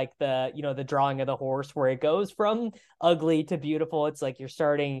sort of like the drawing of the horse, where it goes from ugly to beautiful. It's like you're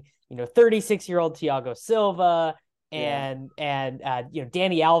starting 36-year-old Thiago Silva, and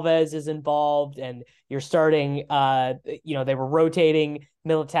Dani Alves is involved, and you're starting they were rotating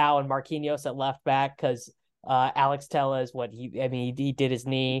Militao and Marquinhos at left back because Alex Telles, he did his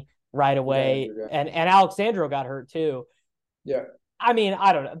knee right away, and Alexandro got hurt too. Yeah. I mean,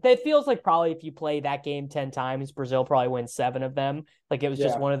 I don't know. It feels like probably if you play that game 10 times, Brazil probably wins 7 of them. Like, it was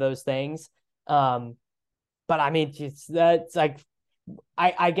just one of those things. But I mean, that's like,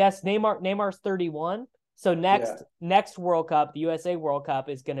 I guess Neymar's 31. So next World Cup, the USA World Cup,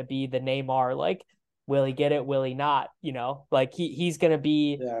 is going to be the Neymar. Like, will he get it? Will he not? Like he's going to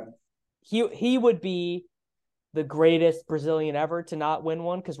be. Yeah. He would be the greatest Brazilian ever to not win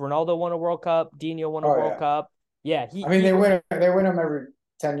one, because Ronaldo won a World Cup, Dinho won a World Cup. Yeah, they win them every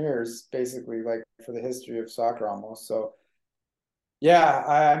 10 years, basically, like, for the history of soccer almost. So, yeah,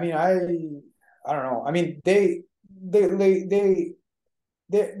 I don't know. I mean, they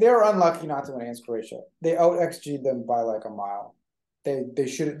were unlucky not to win against Croatia. They out XG'd them by like a mile. They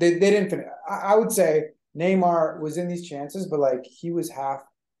didn't finish. I would say Neymar was in these chances, but like, he was half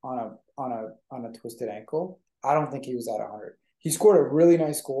on a twisted ankle. I don't think he was at 100. He scored a really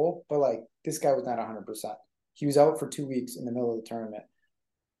nice goal, but like, this guy was not 100%. He was out for 2 weeks in the middle of the tournament.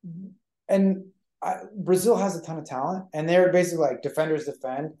 And Brazil has a ton of talent, and they're basically like, defenders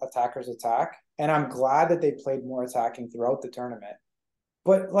defend, attackers attack. And I'm glad that they played more attacking throughout the tournament.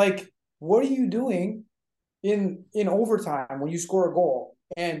 But like, what are you doing in overtime when you score a goal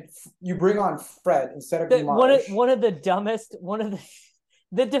and you bring on Fred instead of Guimaraes? One of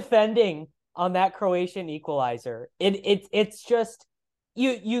the defending on that Croatian equalizer. It's just,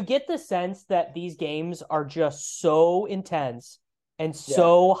 you get the sense that these games are just so intense and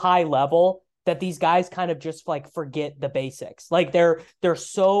so high level that these guys kind of just like forget the basics. Like, they're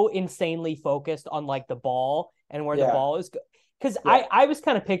so insanely focused on like the ball and where the ball is. Because I was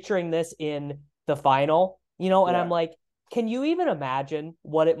kind of picturing this in the final, and I'm like, can you even imagine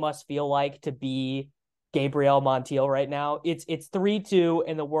what it must feel like to be Gabriel Montiel right now? It's 3-2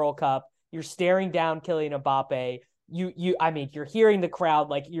 in the World Cup. You're staring down Kylian Mbappe. You're hearing the crowd,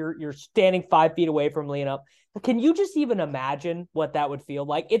 like you're standing 5 feet away from Liam. Can you just even imagine what that would feel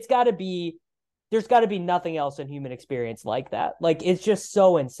like? There's got to be nothing else in human experience like that. Like, it's just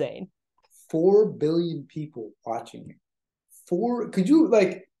so insane. 4 billion people watching you. Could you,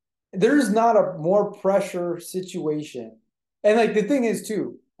 like, there's not a more pressure situation. And like, the thing is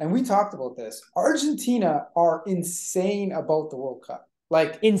too, and we talked about this, Argentina are insane about the World Cup.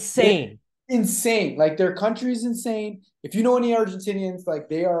 Like, insane. Like, their country is insane. If you know any Argentinians, like,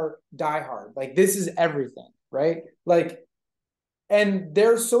 they are diehard. Like, this is everything, right? Like, and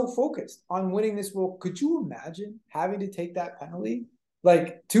they're so focused on winning this World. Could you imagine having to take that penalty?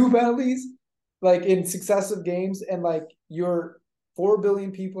 Like, 2 penalties, like, in successive games, and like, your 4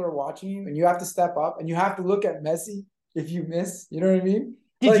 billion people are watching you, and you have to step up, and you have to look at Messi if you miss. You know what I mean?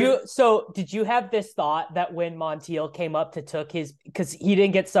 Did you have this thought that when Montiel came up to took his, because he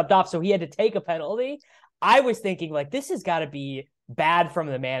didn't get subbed off, so he had to take a penalty? I was thinking, like, this has got to be bad from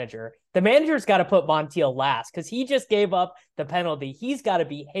the manager. The manager's got to put Montiel last because he just gave up the penalty. He's got to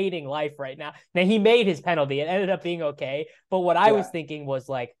be hating life right now. Now, he made his penalty. It ended up being okay. But what I was thinking was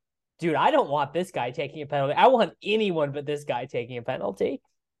like, dude, I don't want this guy taking a penalty. I want anyone but this guy taking a penalty.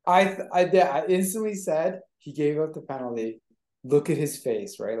 I instantly said, he gave up the penalty. Look at his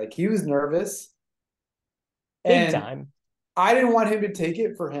face, right? Like, he was nervous. Big time. I didn't want him to take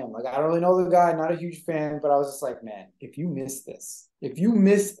it for him. Like, I don't really know the guy, not a huge fan, but I was just like, man, if you miss this, it's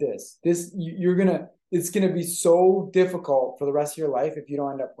going to be so difficult for the rest of your life if you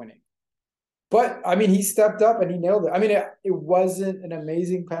don't end up winning. But, I mean, he stepped up and he nailed it. I mean, it wasn't an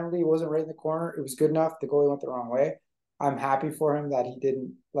amazing penalty. It wasn't right in the corner. It was good enough. The goalie went the wrong way. I'm happy for him that he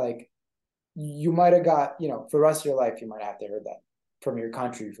didn't, like, you might have got, for the rest of your life, you might have to hear that from your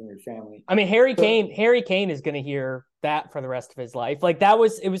country, from your family. I mean, Harry Kane is going to hear that for the rest of his life. Like it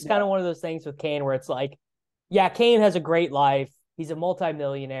was kind of one of those things with Kane where it's like, yeah, Kane has a great life. He's a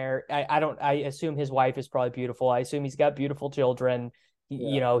multimillionaire. I assume his wife is probably beautiful. I assume he's got beautiful children.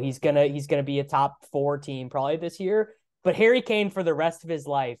 He's gonna be a top 4 team probably this year. But Harry Kane for the rest of his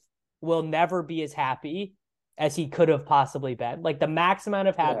life will never be as happy as he could have possibly been. Like the max amount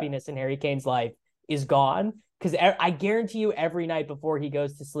of happiness in Harry Kane's life is gone, because I guarantee you every night before he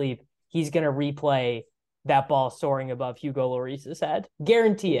goes to sleep, he's gonna replay that ball soaring above Hugo Lloris's head.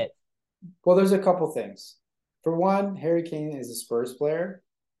 Guarantee it. Well, there's a couple things. For one, Harry Kane is a Spurs player,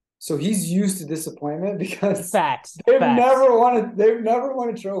 so he's used to disappointment because they've never won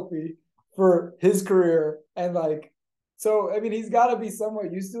a trophy for his career, and so I mean he's got to be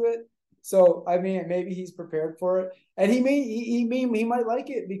somewhat used to it. So I mean maybe he's prepared for it, and he might like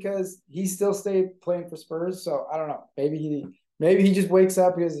it because he still stayed playing for Spurs. So I don't know. Maybe he just wakes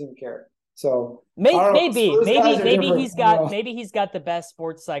up, he doesn't even care. So maybe he's got the best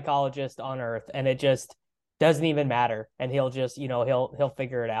sports psychologist on earth, and it just doesn't even matter, and he'll just he'll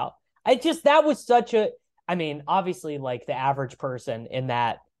figure it out. That was such a, I mean, obviously like the average person in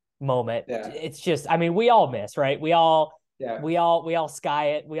that moment, it's just, I mean, we all miss, right? We all sky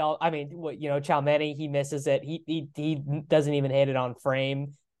it. We all, I mean, Tchouaméni, he misses it. He doesn't even hit it on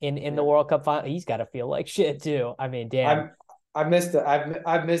frame in the World Cup final. He's got to feel like shit too. I mean, damn. I missed it.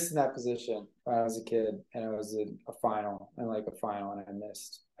 I've missed in that position when I was a kid, and it was in a final, and I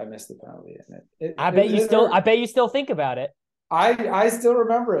missed the penalty. And I bet you still think about it. I still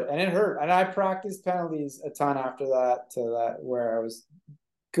remember it, and it hurt. And I practiced penalties a ton after that, where I was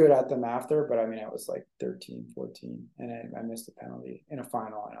good at them after. But I mean, I was like 13, 14, and I missed a penalty in a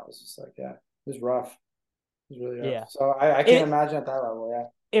final, and I was just like, yeah, it was rough. It was really rough. Yeah. So I can't imagine at that level.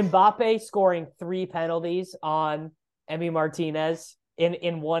 Yeah. Mbappe scoring 3 penalties on Emi Martinez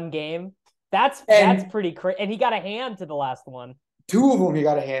in one game. That's pretty crazy. And he got a hand to the last one. 2 of them he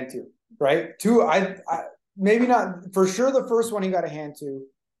got a hand to, right? 2. I maybe not for sure. The first one he got a hand to.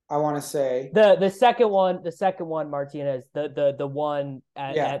 I want to say the second one Martinez, the one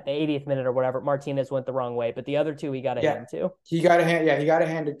at the 80th minute or whatever, Martinez went the wrong way, but the other 2 he got a hand to. He got a hand. Yeah, he got a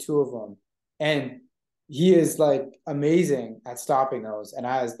hand to 2 of them, and he is like amazing at stopping those. And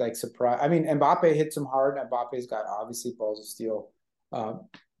I was like surprised. I mean, Mbappe hits him hard. Mbappe's got obviously balls of steel,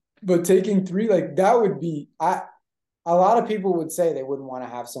 but taking 3 like that would be a lot of people would say they wouldn't want to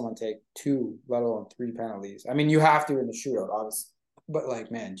have someone take 2, let alone 3 penalties. I mean, you have to in the shootout, obviously. But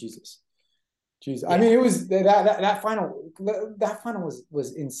like, man, Jesus. Yeah. I mean, it was that final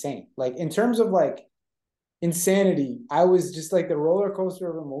was insane. Like in terms of like insanity, I was just like the roller coaster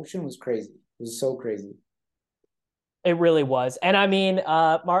of emotion was crazy. It was so crazy. It really was. And I mean,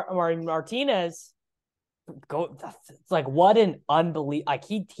 Martinez, it's like what an unbelievable, like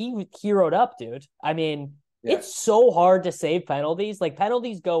he heroed up, dude. I mean, it's so hard to save penalties. Like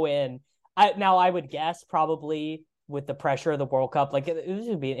penalties go in. I would guess probably with the pressure of the World Cup, like this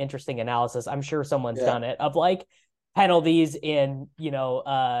would be an interesting analysis. I'm sure someone's done it of like penalties in,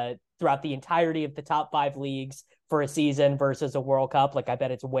 throughout the entirety of the top 5 leagues for a season versus a World Cup. Like I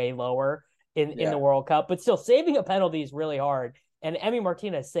bet it's way lower in the World Cup, but still saving a penalty is really hard. And Emi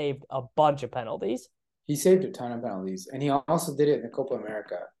Martinez saved a bunch of penalties. He saved a ton of penalties, and he also did it in the Copa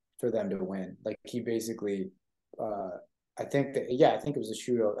America for them to win. Like he basically, I think it was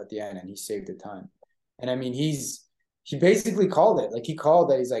a shootout at the end, and he saved a ton. And I mean, he basically called it. Like he called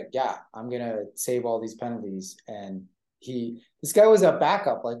that. He's like, yeah, I'm going to save all these penalties. And this guy was a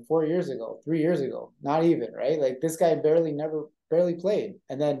backup like 3 years ago, not even, right? Like this guy barely played,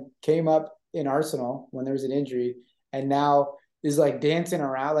 and then came up in Arsenal when there was an injury, and now is like dancing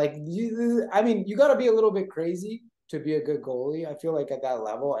around. Like, I mean, you got to be a little bit crazy to be a good goalie, I feel like, at that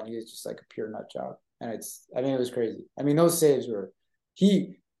level. And he was just like a pure nut job. And it was crazy. I mean, those saves were,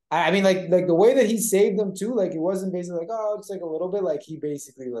 like the way that he saved them too, like it wasn't basically like, oh, it's like a little bit, like he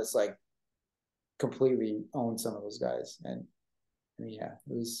basically was like completely owned some of those guys. And I mean, yeah,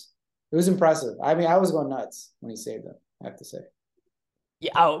 it was impressive. I mean, I was going nuts when he saved them, I have to say.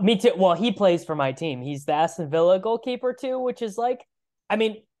 Yeah, me too. Well, he plays for my team. He's the Aston Villa goalkeeper too, which is like, I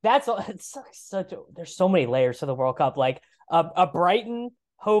mean, it's there's so many layers to the World Cup. Like a Brighton,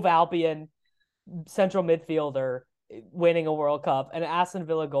 Hove Albion central midfielder winning a World Cup, and an Aston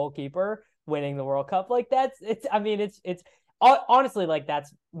Villa goalkeeper winning the World Cup. Like it's honestly like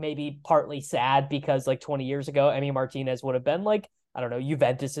that's maybe partly sad because like 20 years ago, Emi Martinez would have been like, I don't know,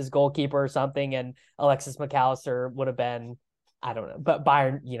 Juventus's goalkeeper or something, and Alexis McAllister would have been, I don't know, but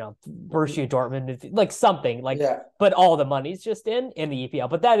Bayern, Borussia Dortmund, like something like, but all the money's just in the EPL.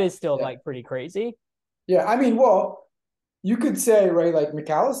 But that is still like pretty crazy. Yeah, I mean, well, you could say, right, like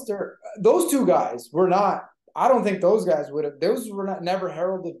McAllister, those 2 guys were not, I don't think those guys would have. Those were never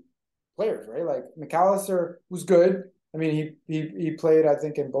heralded players, right? Like McAllister was good. I mean, he played, I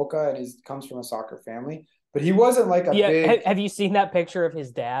think, in Boca, and he comes from a soccer family, but he wasn't like a big. Have you seen that picture of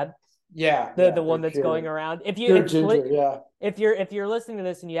his dad? Yeah, The one that's going around. If you're listening to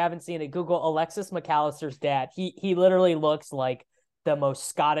this and you haven't seen it, Google Alexis McAllister's dad. He literally looks like the most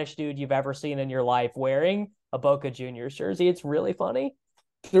Scottish dude you've ever seen in your life wearing a Boca Juniors jersey. It's really funny.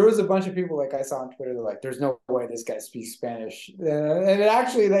 There was a bunch of people like I saw on Twitter, like, there's no way this guy speaks Spanish, and it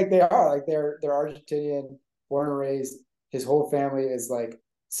actually, like, they are, like, they're Argentinian, born and raised. His whole family is like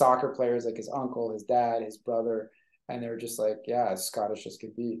soccer players, like his uncle, his dad, his brother, and they're just like, yeah, as Scottish as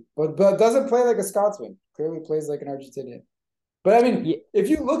could be, but doesn't play like a Scotsman. Clearly plays like an Argentinian. But I mean, if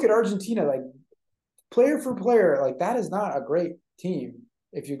you look at Argentina, like player for player, like that is not a great team.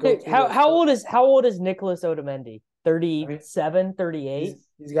 If you go how old is Nicholas Otamendi? 37, 38?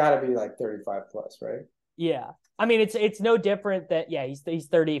 He's got to be like 35 plus, right? Yeah. I mean, it's no different that, yeah, he's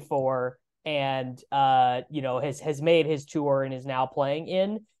 34 and, has made his tour and is now playing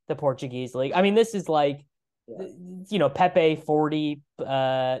in the Portuguese league. I mean, this is like, Pepe 40,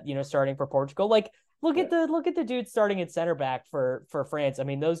 starting for Portugal. Like, look at the dude starting at center back for France. I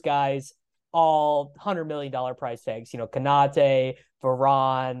mean, those guys all $100 million price tags, Konate,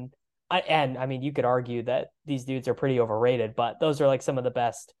 Varane. I mean, you could argue that these dudes are pretty overrated, but those are like some of the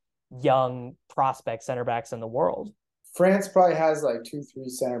best young prospect center backs in the world. France probably has like 2-3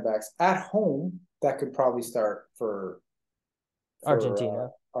 center backs at home that could probably start for Argentina.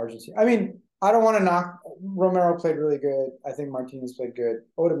 I mean, I don't want to knock. Romero played really good. I think Martinez played good.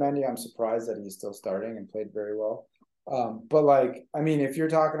 Otamendi, I'm surprised that he's still starting and played very well. But like, I mean, if you're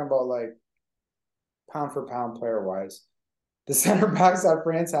talking about like pound for pound player wise, the center backs that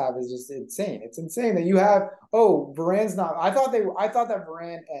France have is just insane. It's insane that you have, Varane's not. I thought that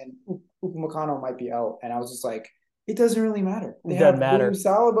Varane and Upamecano might be out, and I was just like, it doesn't really matter. They have William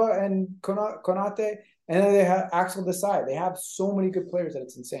Saliba and Konate, and then they have Axel Desai. They have so many good players that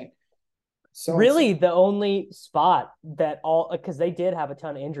it's insane. So really, the only spot that because they did have a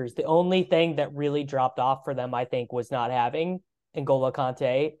ton of injuries. The only thing that really dropped off for them, I think, was not having N'Golo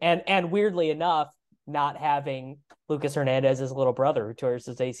Kante, and weirdly enough, not having Lucas Hernandez's little brother who tore his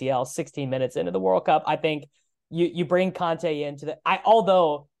ACL 16 minutes into the World Cup. I think you bring Kante into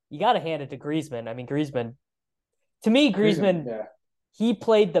although you got to hand it to Griezmann. I mean, Griezmann, yeah. He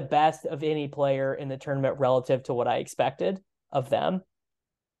played the best of any player in the tournament relative to what I expected of them.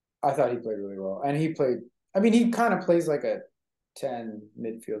 I thought he played really well. And he kind of plays like a 10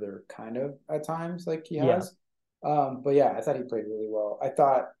 midfielder kind of at times, like he has. But yeah, I thought he played really well. I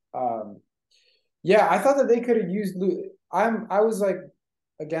thought that they could have used I was like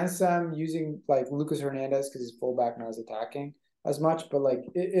against them using like Lucas Hernandez because he's fullback, not as attacking as much, but like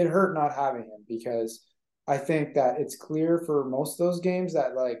it hurt not having him, because I think that it's clear for most of those games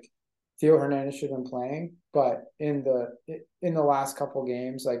that like Theo Hernandez should have been playing, but in the last couple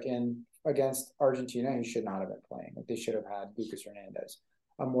games, like against Argentina, he should not have been playing. Like they should have had Lucas Hernandez,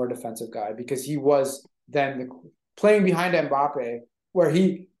 a more defensive guy, because he was then playing behind Mbappe, where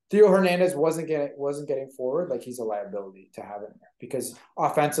Theo Hernandez wasn't getting forward. Like he's a liability to have in there, because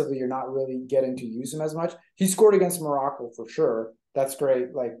offensively you're not really getting to use him as much. He scored against Morocco for sure. That's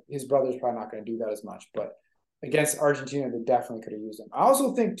great. Like his brother's probably not going to do that as much, but against Argentina, they definitely could have used him. I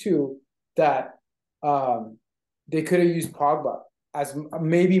also think too that they could have used Pogba as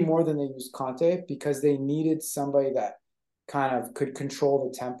maybe more than they used Conte, because they needed somebody that kind of could control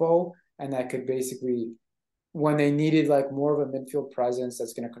the tempo, and that could basically, when they needed like more of a midfield presence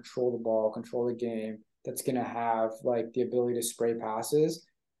that's going to control the ball, control the game, that's going to have like the ability to spray passes,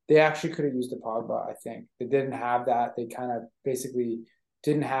 they actually could have used a Pogba. I think they didn't have that. They kind of basically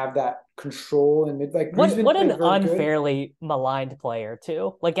didn't have that control in mid. Like what an unfairly maligned player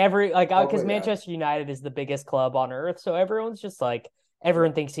too. Like because Manchester United is the biggest club on earth, so everyone's just like,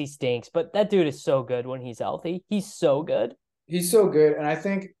 everyone thinks he stinks, but that dude is so good when he's healthy. He's so good. He's so good, and I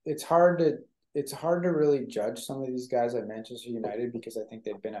think it's hard to really judge some of these guys at Manchester United, because I think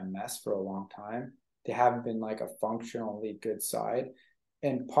they've been a mess for a long time. They haven't been like a functionally good side.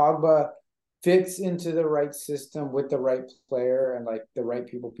 And Pogba fits into the right system with the right player and like the right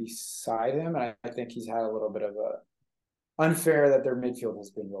people beside him. And I think he's had a little bit of a unfair that their midfield has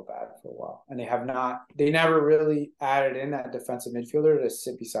been real bad for a while. And they never really added in that defensive midfielder to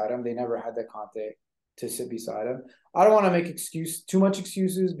sit beside him. They never had the Conte to sit beside him. I don't want to make too much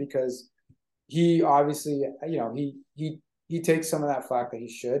excuses, because he obviously, he takes some of that flack that he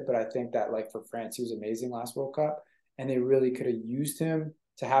should, but I think that like for France, he was amazing last World Cup, and they really could have used him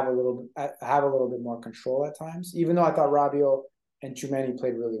to have a little bit more control at times. Even though I thought Rabiot and Tchouameni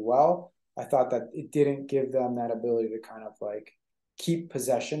played really well, I thought that it didn't give them that ability to kind of like keep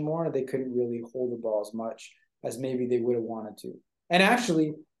possession more. They couldn't really hold the ball as much as maybe they would have wanted to. And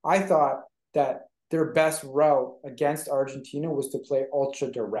actually, I thought that their best route against Argentina was to play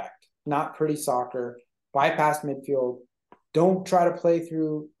ultra direct, not pretty soccer, bypass midfield. Don't try to play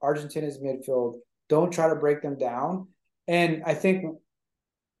through Argentina's midfield. Don't try to break them down. And I think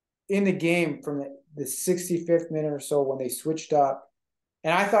in the game from the 65th minute or so when they switched up,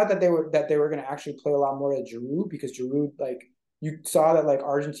 and I thought that they were going to actually play a lot more to Giroud, because Giroud, like, you saw that like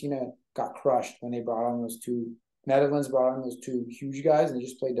Argentina got crushed when they brought on those two, Netherlands brought on those two huge guys and they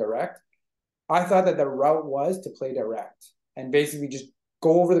just played direct. I thought that the route was to play direct and basically just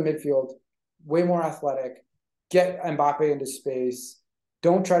go over the midfield, way more athletic, get Mbappe into space.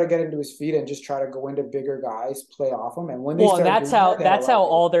 Don't try to get into his feet and just try to go into bigger guys, play off them. And when they that's how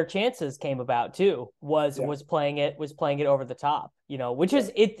all their chances came about too. Was playing it over the top. Which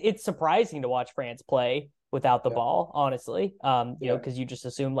is it's surprising to watch France play without the ball, honestly. Because you just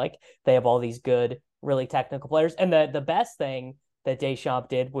assume like they have all these good, really technical players. And the best thing that Deschamps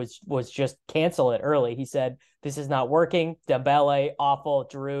did was just cancel it early. He said, "This is not working. Dembele, awful.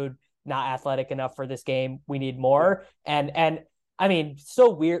 Giroud, not athletic enough for this game. We need more." And I mean,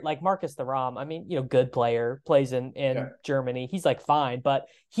 so weird. Like Marcus Thuram, I mean, good player, plays in Germany. He's like fine, but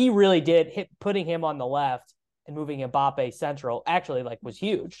he really did putting him on the left and moving Mbappe central actually like was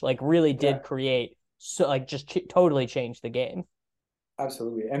huge. Like really did create, so like just totally changed the game.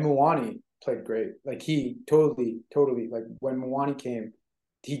 Absolutely. And Muani played great. Like he totally like when Muani came,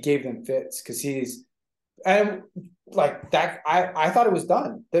 he gave them fits because and like that, I thought it was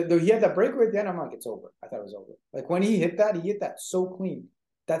done. He had that breakaway at the end. I'm like, it's over. I thought it was over. Like when he hit that so clean.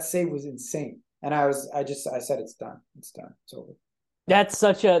 That save was insane. And I said, it's done. It's done. It's over. That's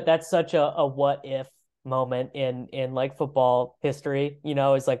such a what if moment in like football history.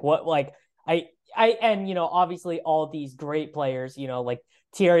 It's like what like I and obviously all these great players. Like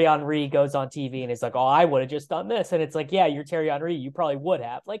Thierry Henry goes on TV and is like, oh, I would have just done this, and it's like, yeah, you're Thierry Henry. You probably would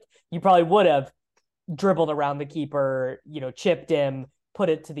have dribbled around the keeper, chipped him, put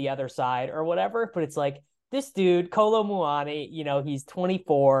it to the other side or whatever. But it's like this dude, Kolo Muani, he's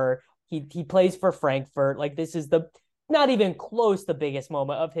 24. He plays for Frankfurt. Like this is not even close the biggest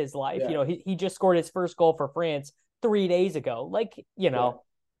moment of his life. Yeah. He just scored his first goal for France 3 days ago. Like,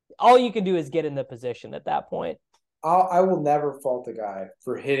 all you can do is get in the position at that point. I will never fault the guy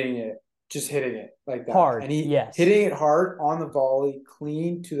for hitting it like that. Hard, and hitting it hard on the volley,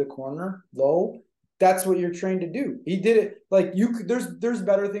 clean to the corner, low. That's what you're trained to do. He did it like you could. There's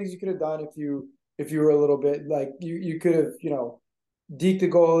better things you could have done if you were a little bit like you could have deked the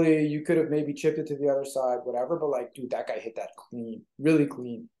goalie. You could have maybe chipped it to the other side, whatever. But like, dude, that guy hit that clean, really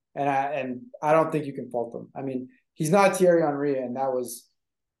clean, and I don't think you can fault him. I mean, he's not Thierry Henry, and that was.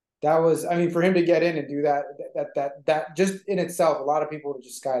 I mean, for him to get in and do that just in itself, a lot of people would have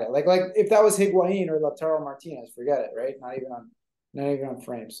just skied it. Like if that was Higuain or Lautaro Martinez, forget it, right? Not even on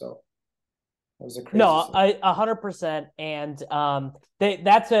frame. So. No, 100%, and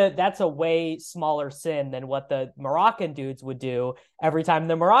that's a way smaller sin than what the Moroccan dudes would do every time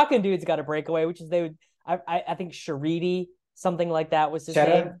the Moroccan dudes got a breakaway, which is they would. I think Sharidi, something like that was his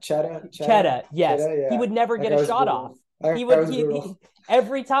name. Cheta, yes, yeah. He would never get a shot off. He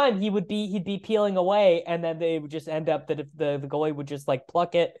every time he'd be peeling away, and then they would just end up that the goalie would just like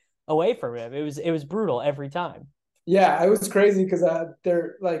pluck it away from him. It was brutal every time. Yeah, it was crazy because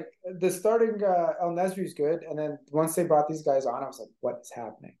they're like the starting El Nesri is good, and then once they brought these guys on, I was like, "What is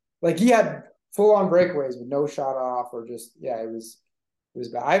happening?" Like he had full on breakaways with no shot off, or just it was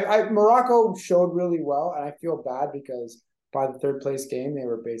bad. Morocco showed really well, and I feel bad because by the third place game, they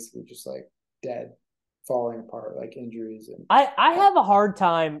were basically just like dead, falling apart, like injuries. And I have a hard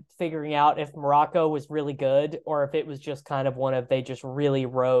time figuring out if Morocco was really good or if it was just kind of they just really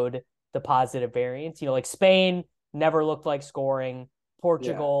rode the positive variance. Like Spain never looked like scoring.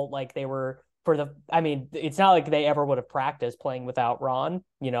 Portugal, like they were it's not like they ever would have practiced playing without Ron.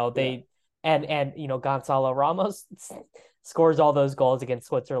 And Gonzalo Ramos scores all those goals against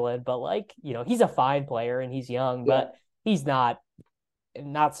Switzerland, but like, he's a fine player and he's young, but he's not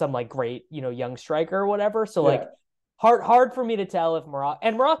some like great, young striker or whatever. So like hard for me to tell if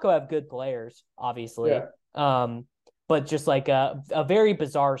Morocco have good players, obviously. But just like a very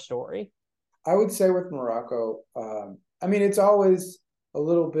bizarre story. I would say with Morocco, I mean, it's always a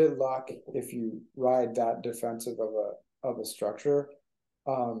little bit luck if you ride that defensive of a structure.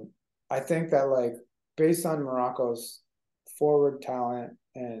 I think that like based on Morocco's forward talent,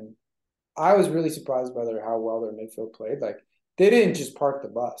 and I was really surprised by how well their midfield played. Like they didn't just park the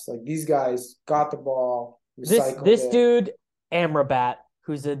bus. Like these guys got the ball, recycled this dude Amrabat,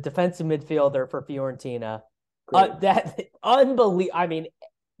 who's a defensive midfielder for Fiorentina. Great. That unbelievable. I mean,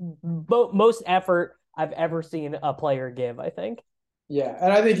 most effort I've ever seen a player give, I think. Yeah,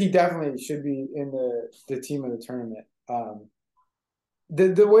 and I think he definitely should be in the team of the tournament.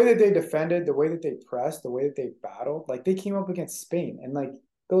 The way that they defended, the way that they pressed, the way that they battled, like they came up against Spain, and like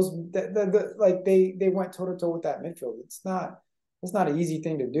like they went toe to toe with that midfield. It's not an easy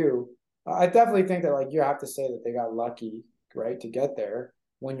thing to do. I definitely think that like you have to say that they got lucky, right, to get there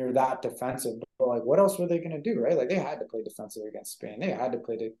when you're that defensive. But like, what else were they going to do, right? Like they had to play defensive against Spain. They had to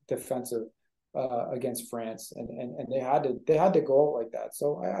play defensive against France, and they had to go out like that.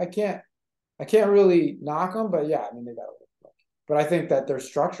 So I can't really knock them, but yeah, I mean they got. But I think that their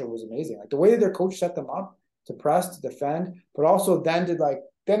structure was amazing. Like the way that their coach set them up to press, to defend, but also then did like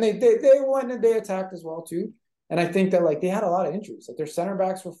then they went and they attacked as well too. And I think that like they had a lot of injuries. Like their center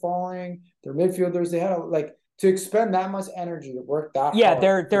backs were falling, their midfielders, they had like to expend that much energy to work that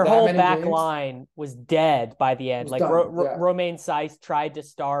hard. Their whole back line was dead by the end. Like Romain Saiss tried to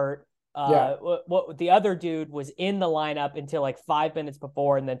start. What the other dude was in the lineup until like 5 minutes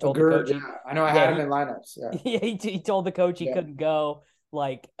before, and then told the coach. I know I had him in lineups. Yeah, he told the coach he couldn't go.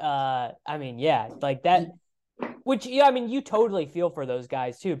 Like, I mean, yeah, like that. Which, yeah, I mean, you totally feel for those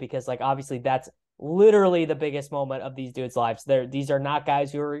guys too, because like obviously that's literally the biggest moment of these dudes' lives. These are not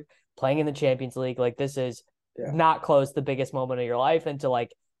guys who are playing in the Champions League. Like this is not close the biggest moment of your life, and to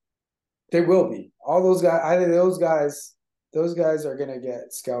like they will be all those guys. I think those guys are gonna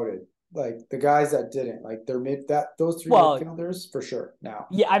get scouted. Like the guys that didn't, like they're those three midfielders for sure now.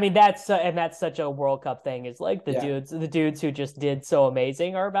 Yeah, I mean that's such a World Cup thing is like the dudes who just did so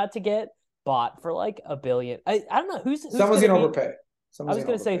amazing are about to get bought for like $1 billion. I don't know who's someone's gonna overpay. I was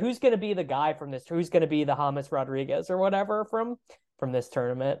gonna say who's gonna be the guy from this? Who's gonna be the James Rodriguez or whatever from this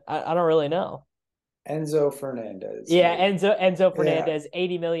tournament? I don't really know. Enzo Fernandez. Yeah, Enzo Fernandez,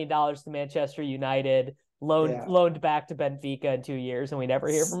 $80 million to Manchester United. Loaned back to Benfica in 2 years, and we never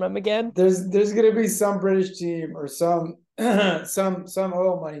hear from him again. There's going to be some British team or some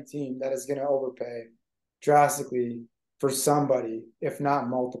oil money team that is going to overpay drastically for somebody, if not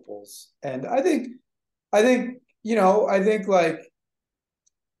multiples. And I think like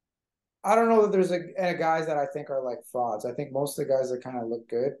I don't know that there's guys that I think are like frauds. I think most of the guys that kind of look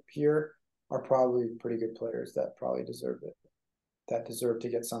good here are probably pretty good players that probably deserve it. That deserve to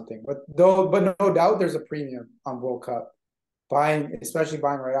get something, but no doubt there's a premium on World Cup especially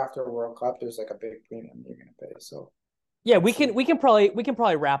buying right after a World Cup. There's like a big premium you're gonna pay. So yeah, we can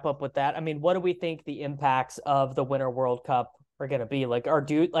probably wrap up with that. I mean, what do we think the impacts of the Winter World Cup are gonna be? Like, I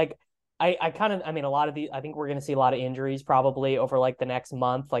mean, a lot of I think we're gonna see a lot of injuries probably over like the next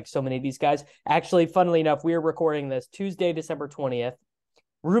month. Like so many of these guys. Actually, funnily enough, we are recording this Tuesday, December 20th.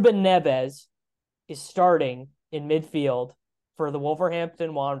 Ruben Neves is starting in midfield for the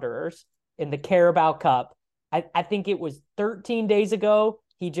Wolverhampton Wanderers in the Carabao Cup. I think it was 13 days ago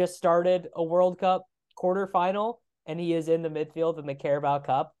he just started a World Cup quarterfinal, and he is in the midfield in the Carabao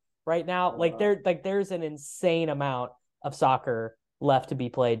Cup right now. Like there's an insane amount of soccer left to be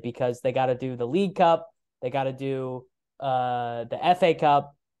played because they got to do the League Cup, they got to do the FA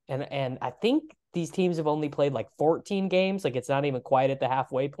Cup, and I think these teams have only played like 14 games. Like it's not even quite at the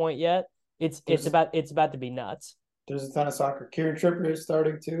halfway point yet. It's about to be nuts. There's a ton of soccer. Kieran Trippier is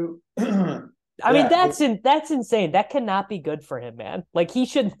starting too. I mean, that's insane. That cannot be good for him, man. Like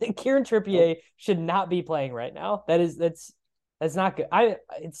Kieran Trippier should not be playing right now. That's not good.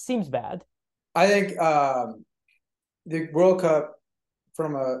 It seems bad. I think the World Cup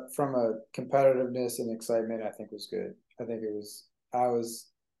from a competitiveness and excitement, I think was good. I think it was. I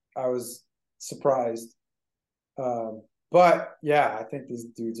was surprised. But yeah, I think these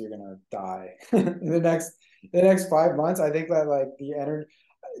dudes are gonna die in the next 5 months. I think that like the energy.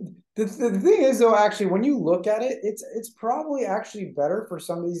 The thing is though, actually, when you look at it, it's probably actually better for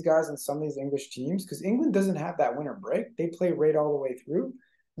some of these guys and some of these English teams because England doesn't have that winter break. They play right all the way through.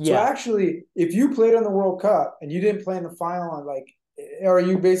 Yeah. So actually, if you played on the World Cup and you didn't play in the final on or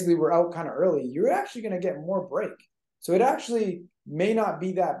you basically were out kind of early, you're actually going to get more break. So it actually may not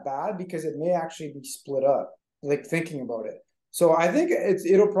be that bad because it may actually be split up. Like thinking about it. So I think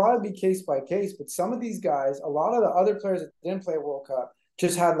it'll probably be case by case, but some of these guys, a lot of the other players that didn't play World Cup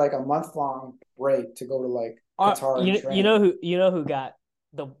just had like a month-long break to go to like Qatar. You know who got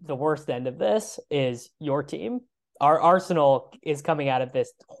the worst end of this is your team. Our Arsenal is coming out of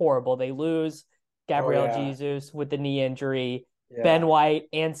this horrible. They lose Gabriel Jesus with the knee injury. Yeah. Ben White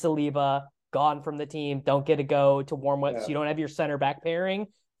and Saliba gone from the team. Don't get to go to warm weather. So you don't have your center back pairing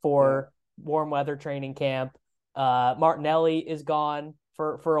for warm weather training camp. Martinelli is gone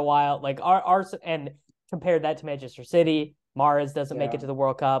for a while. Like our and compared that to Manchester City, Mahrez doesn't make it to the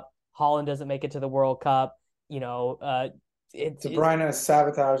World Cup. Holland doesn't make it to the World Cup. De Bruyne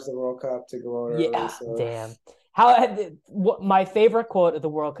sabotaged the World Cup to go out early. So. Damn. My favorite quote of the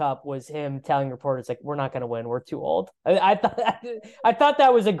World Cup was him telling reporters, like, "We're not going to win. We're too old." I thought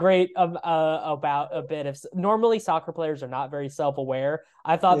that was a great about a bit of. Normally, soccer players are not very self-aware.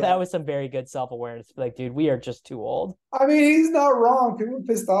 I thought that was some very good self-awareness. Like, dude, we are just too old. I mean, he's not wrong. People are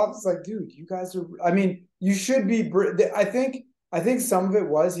pissed off. It's like, dude, you guys are. I mean, you should be. I think some of it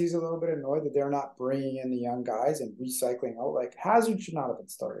was he's a little bit annoyed that they're not bringing in the young guys and recycling out. Like Hazard should not have been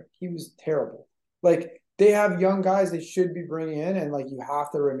starting. He was terrible. Like. They have young guys they should be bringing in, and like you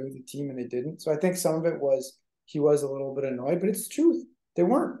have to renew the team, and they didn't. So I think some of it was he was a little bit annoyed, but it's the truth. They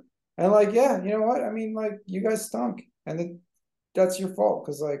weren't, and like, yeah, you know what? I mean, like you guys stunk, and that's your fault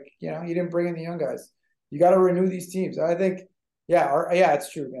because like you didn't bring in the young guys. You got to renew these teams. I think,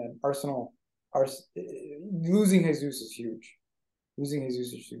 it's true, man. Arsenal, losing Jesus is huge. Losing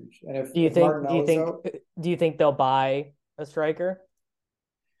Jesus is huge. And if do you think they'll buy a striker?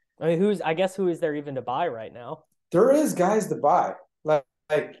 I mean, who is there even to buy right now? There is guys to buy. Like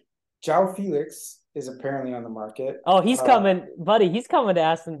João Felix is apparently on the market. Oh, he's coming, buddy. He's coming to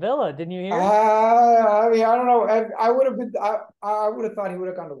Aston Villa. Didn't you hear? I mean, I don't know. I would have thought he would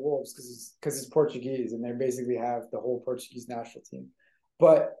have gone to Wolves because he's Portuguese and they basically have the whole Portuguese national team.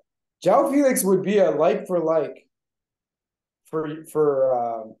 But João Felix would be a like for like for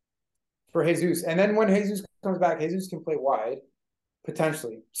Jesus. And then when Jesus comes back, Jesus can play wide.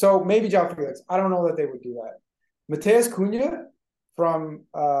 Potentially. So maybe João Felix. I don't know that they would do that. Mateus Cunha from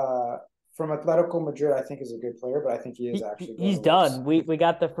Atletico Madrid, I think is a good player, but I think he is actually. He's done. We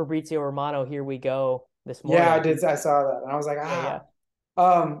got the Fabrizio Romano here we go this morning. Yeah, I did. I saw that, and I was like,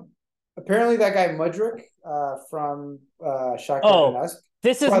 Apparently, that guy Mudryk from Shakhtar Donetsk.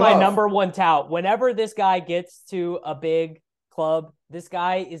 This is my number one tout. Whenever this guy gets to a big club, this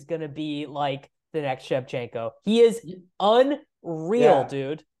guy is gonna be like the next Shevchenko. He is unreal,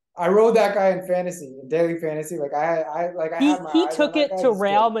 dude. I rode that guy in daily fantasy. He took it to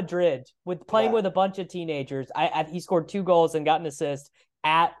Real Madrid with playing with a bunch of teenagers. He scored 2 goals and got an assist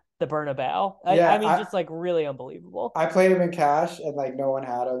at the Bernabeu. I mean, just like really unbelievable. I played him in cash and like no one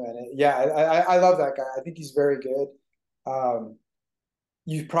had him. And I love that guy. I think he's very good.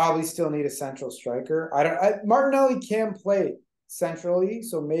 You probably still need a central striker. Martinelli can play centrally,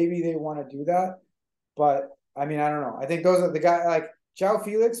 so maybe they want to do that. But I mean, I don't know. I think those are the guys. Like João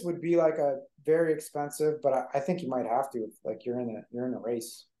Felix would be like a very expensive, but I think you might have to if like you're in a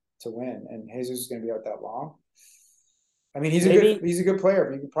race to win, and Jesus is going to be out that long. I mean, he's a good player,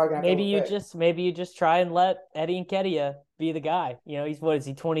 but you probably gonna have maybe you just try and let Eddie Nketiah be the guy. He's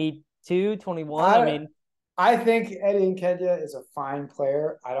 22, 21? I think Eddie Nketiah is a fine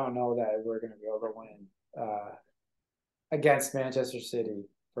player. I don't know that we're going to be able to win against Manchester City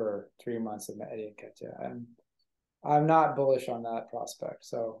for 3 months of Eddie Nketiah. I'm not bullish on that prospect.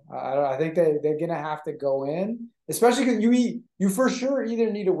 So I think they're going to have to go in, especially because you for sure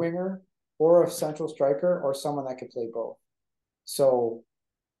either need a winger or a central striker or someone that could play both. So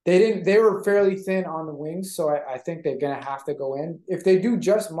they were fairly thin on the wings. So I think they're going to have to go in. If they do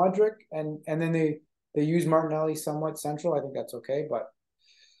just Mudryk and then they use Martinelli somewhat central, I think that's okay. But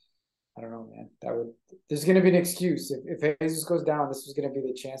I don't know, man. There's going to be an excuse. If Jesus goes down, this was going to be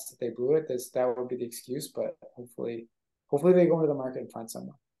the chance that they blew it. That would be the excuse. But hopefully they go into the market and find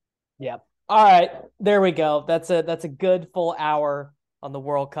someone. Yeah. All right. There we go. That's a good full hour on the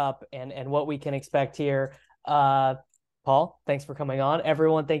World Cup and what we can expect here. Paul, thanks for coming on.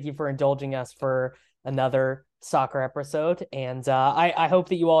 Everyone, thank you for indulging us for another soccer episode. And I hope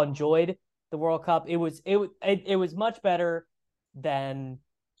that you all enjoyed the World Cup. It was much better than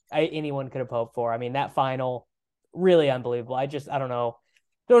anyone could have hoped for. I mean, that final, really unbelievable. I don't know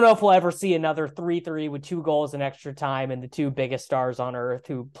if we'll ever see another 3-3 with 2 goals in extra time and the 2 biggest stars on earth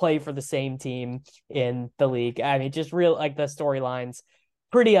who play for the same team in the league. I mean, just real, like, the storylines,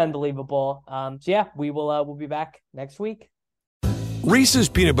 pretty unbelievable. So yeah, we'll be back next week. Reese's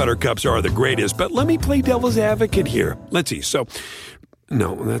peanut butter cups are the greatest, but let me play devil's advocate here. Let's see. So,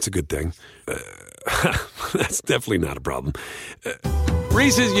 no, that's a good thing. That's definitely not a problem.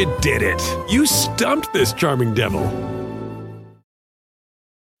 Reese's, you did it. You stumped this charming devil.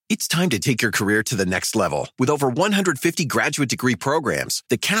 It's time to take your career to the next level. With over 150 graduate degree programs,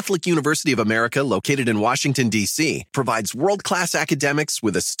 the Catholic University of America, located in Washington, D.C., provides world-class academics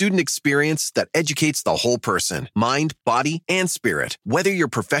with a student experience that educates the whole person, mind, body, and spirit. Whether your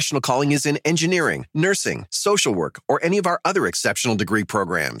professional calling is in engineering, nursing, social work, or any of our other exceptional degree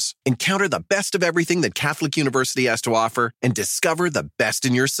programs, encounter the best of everything that Catholic University has to offer and discover the best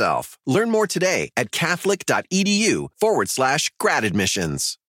in yourself. Learn more today at catholic.edu/grad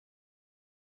admissions.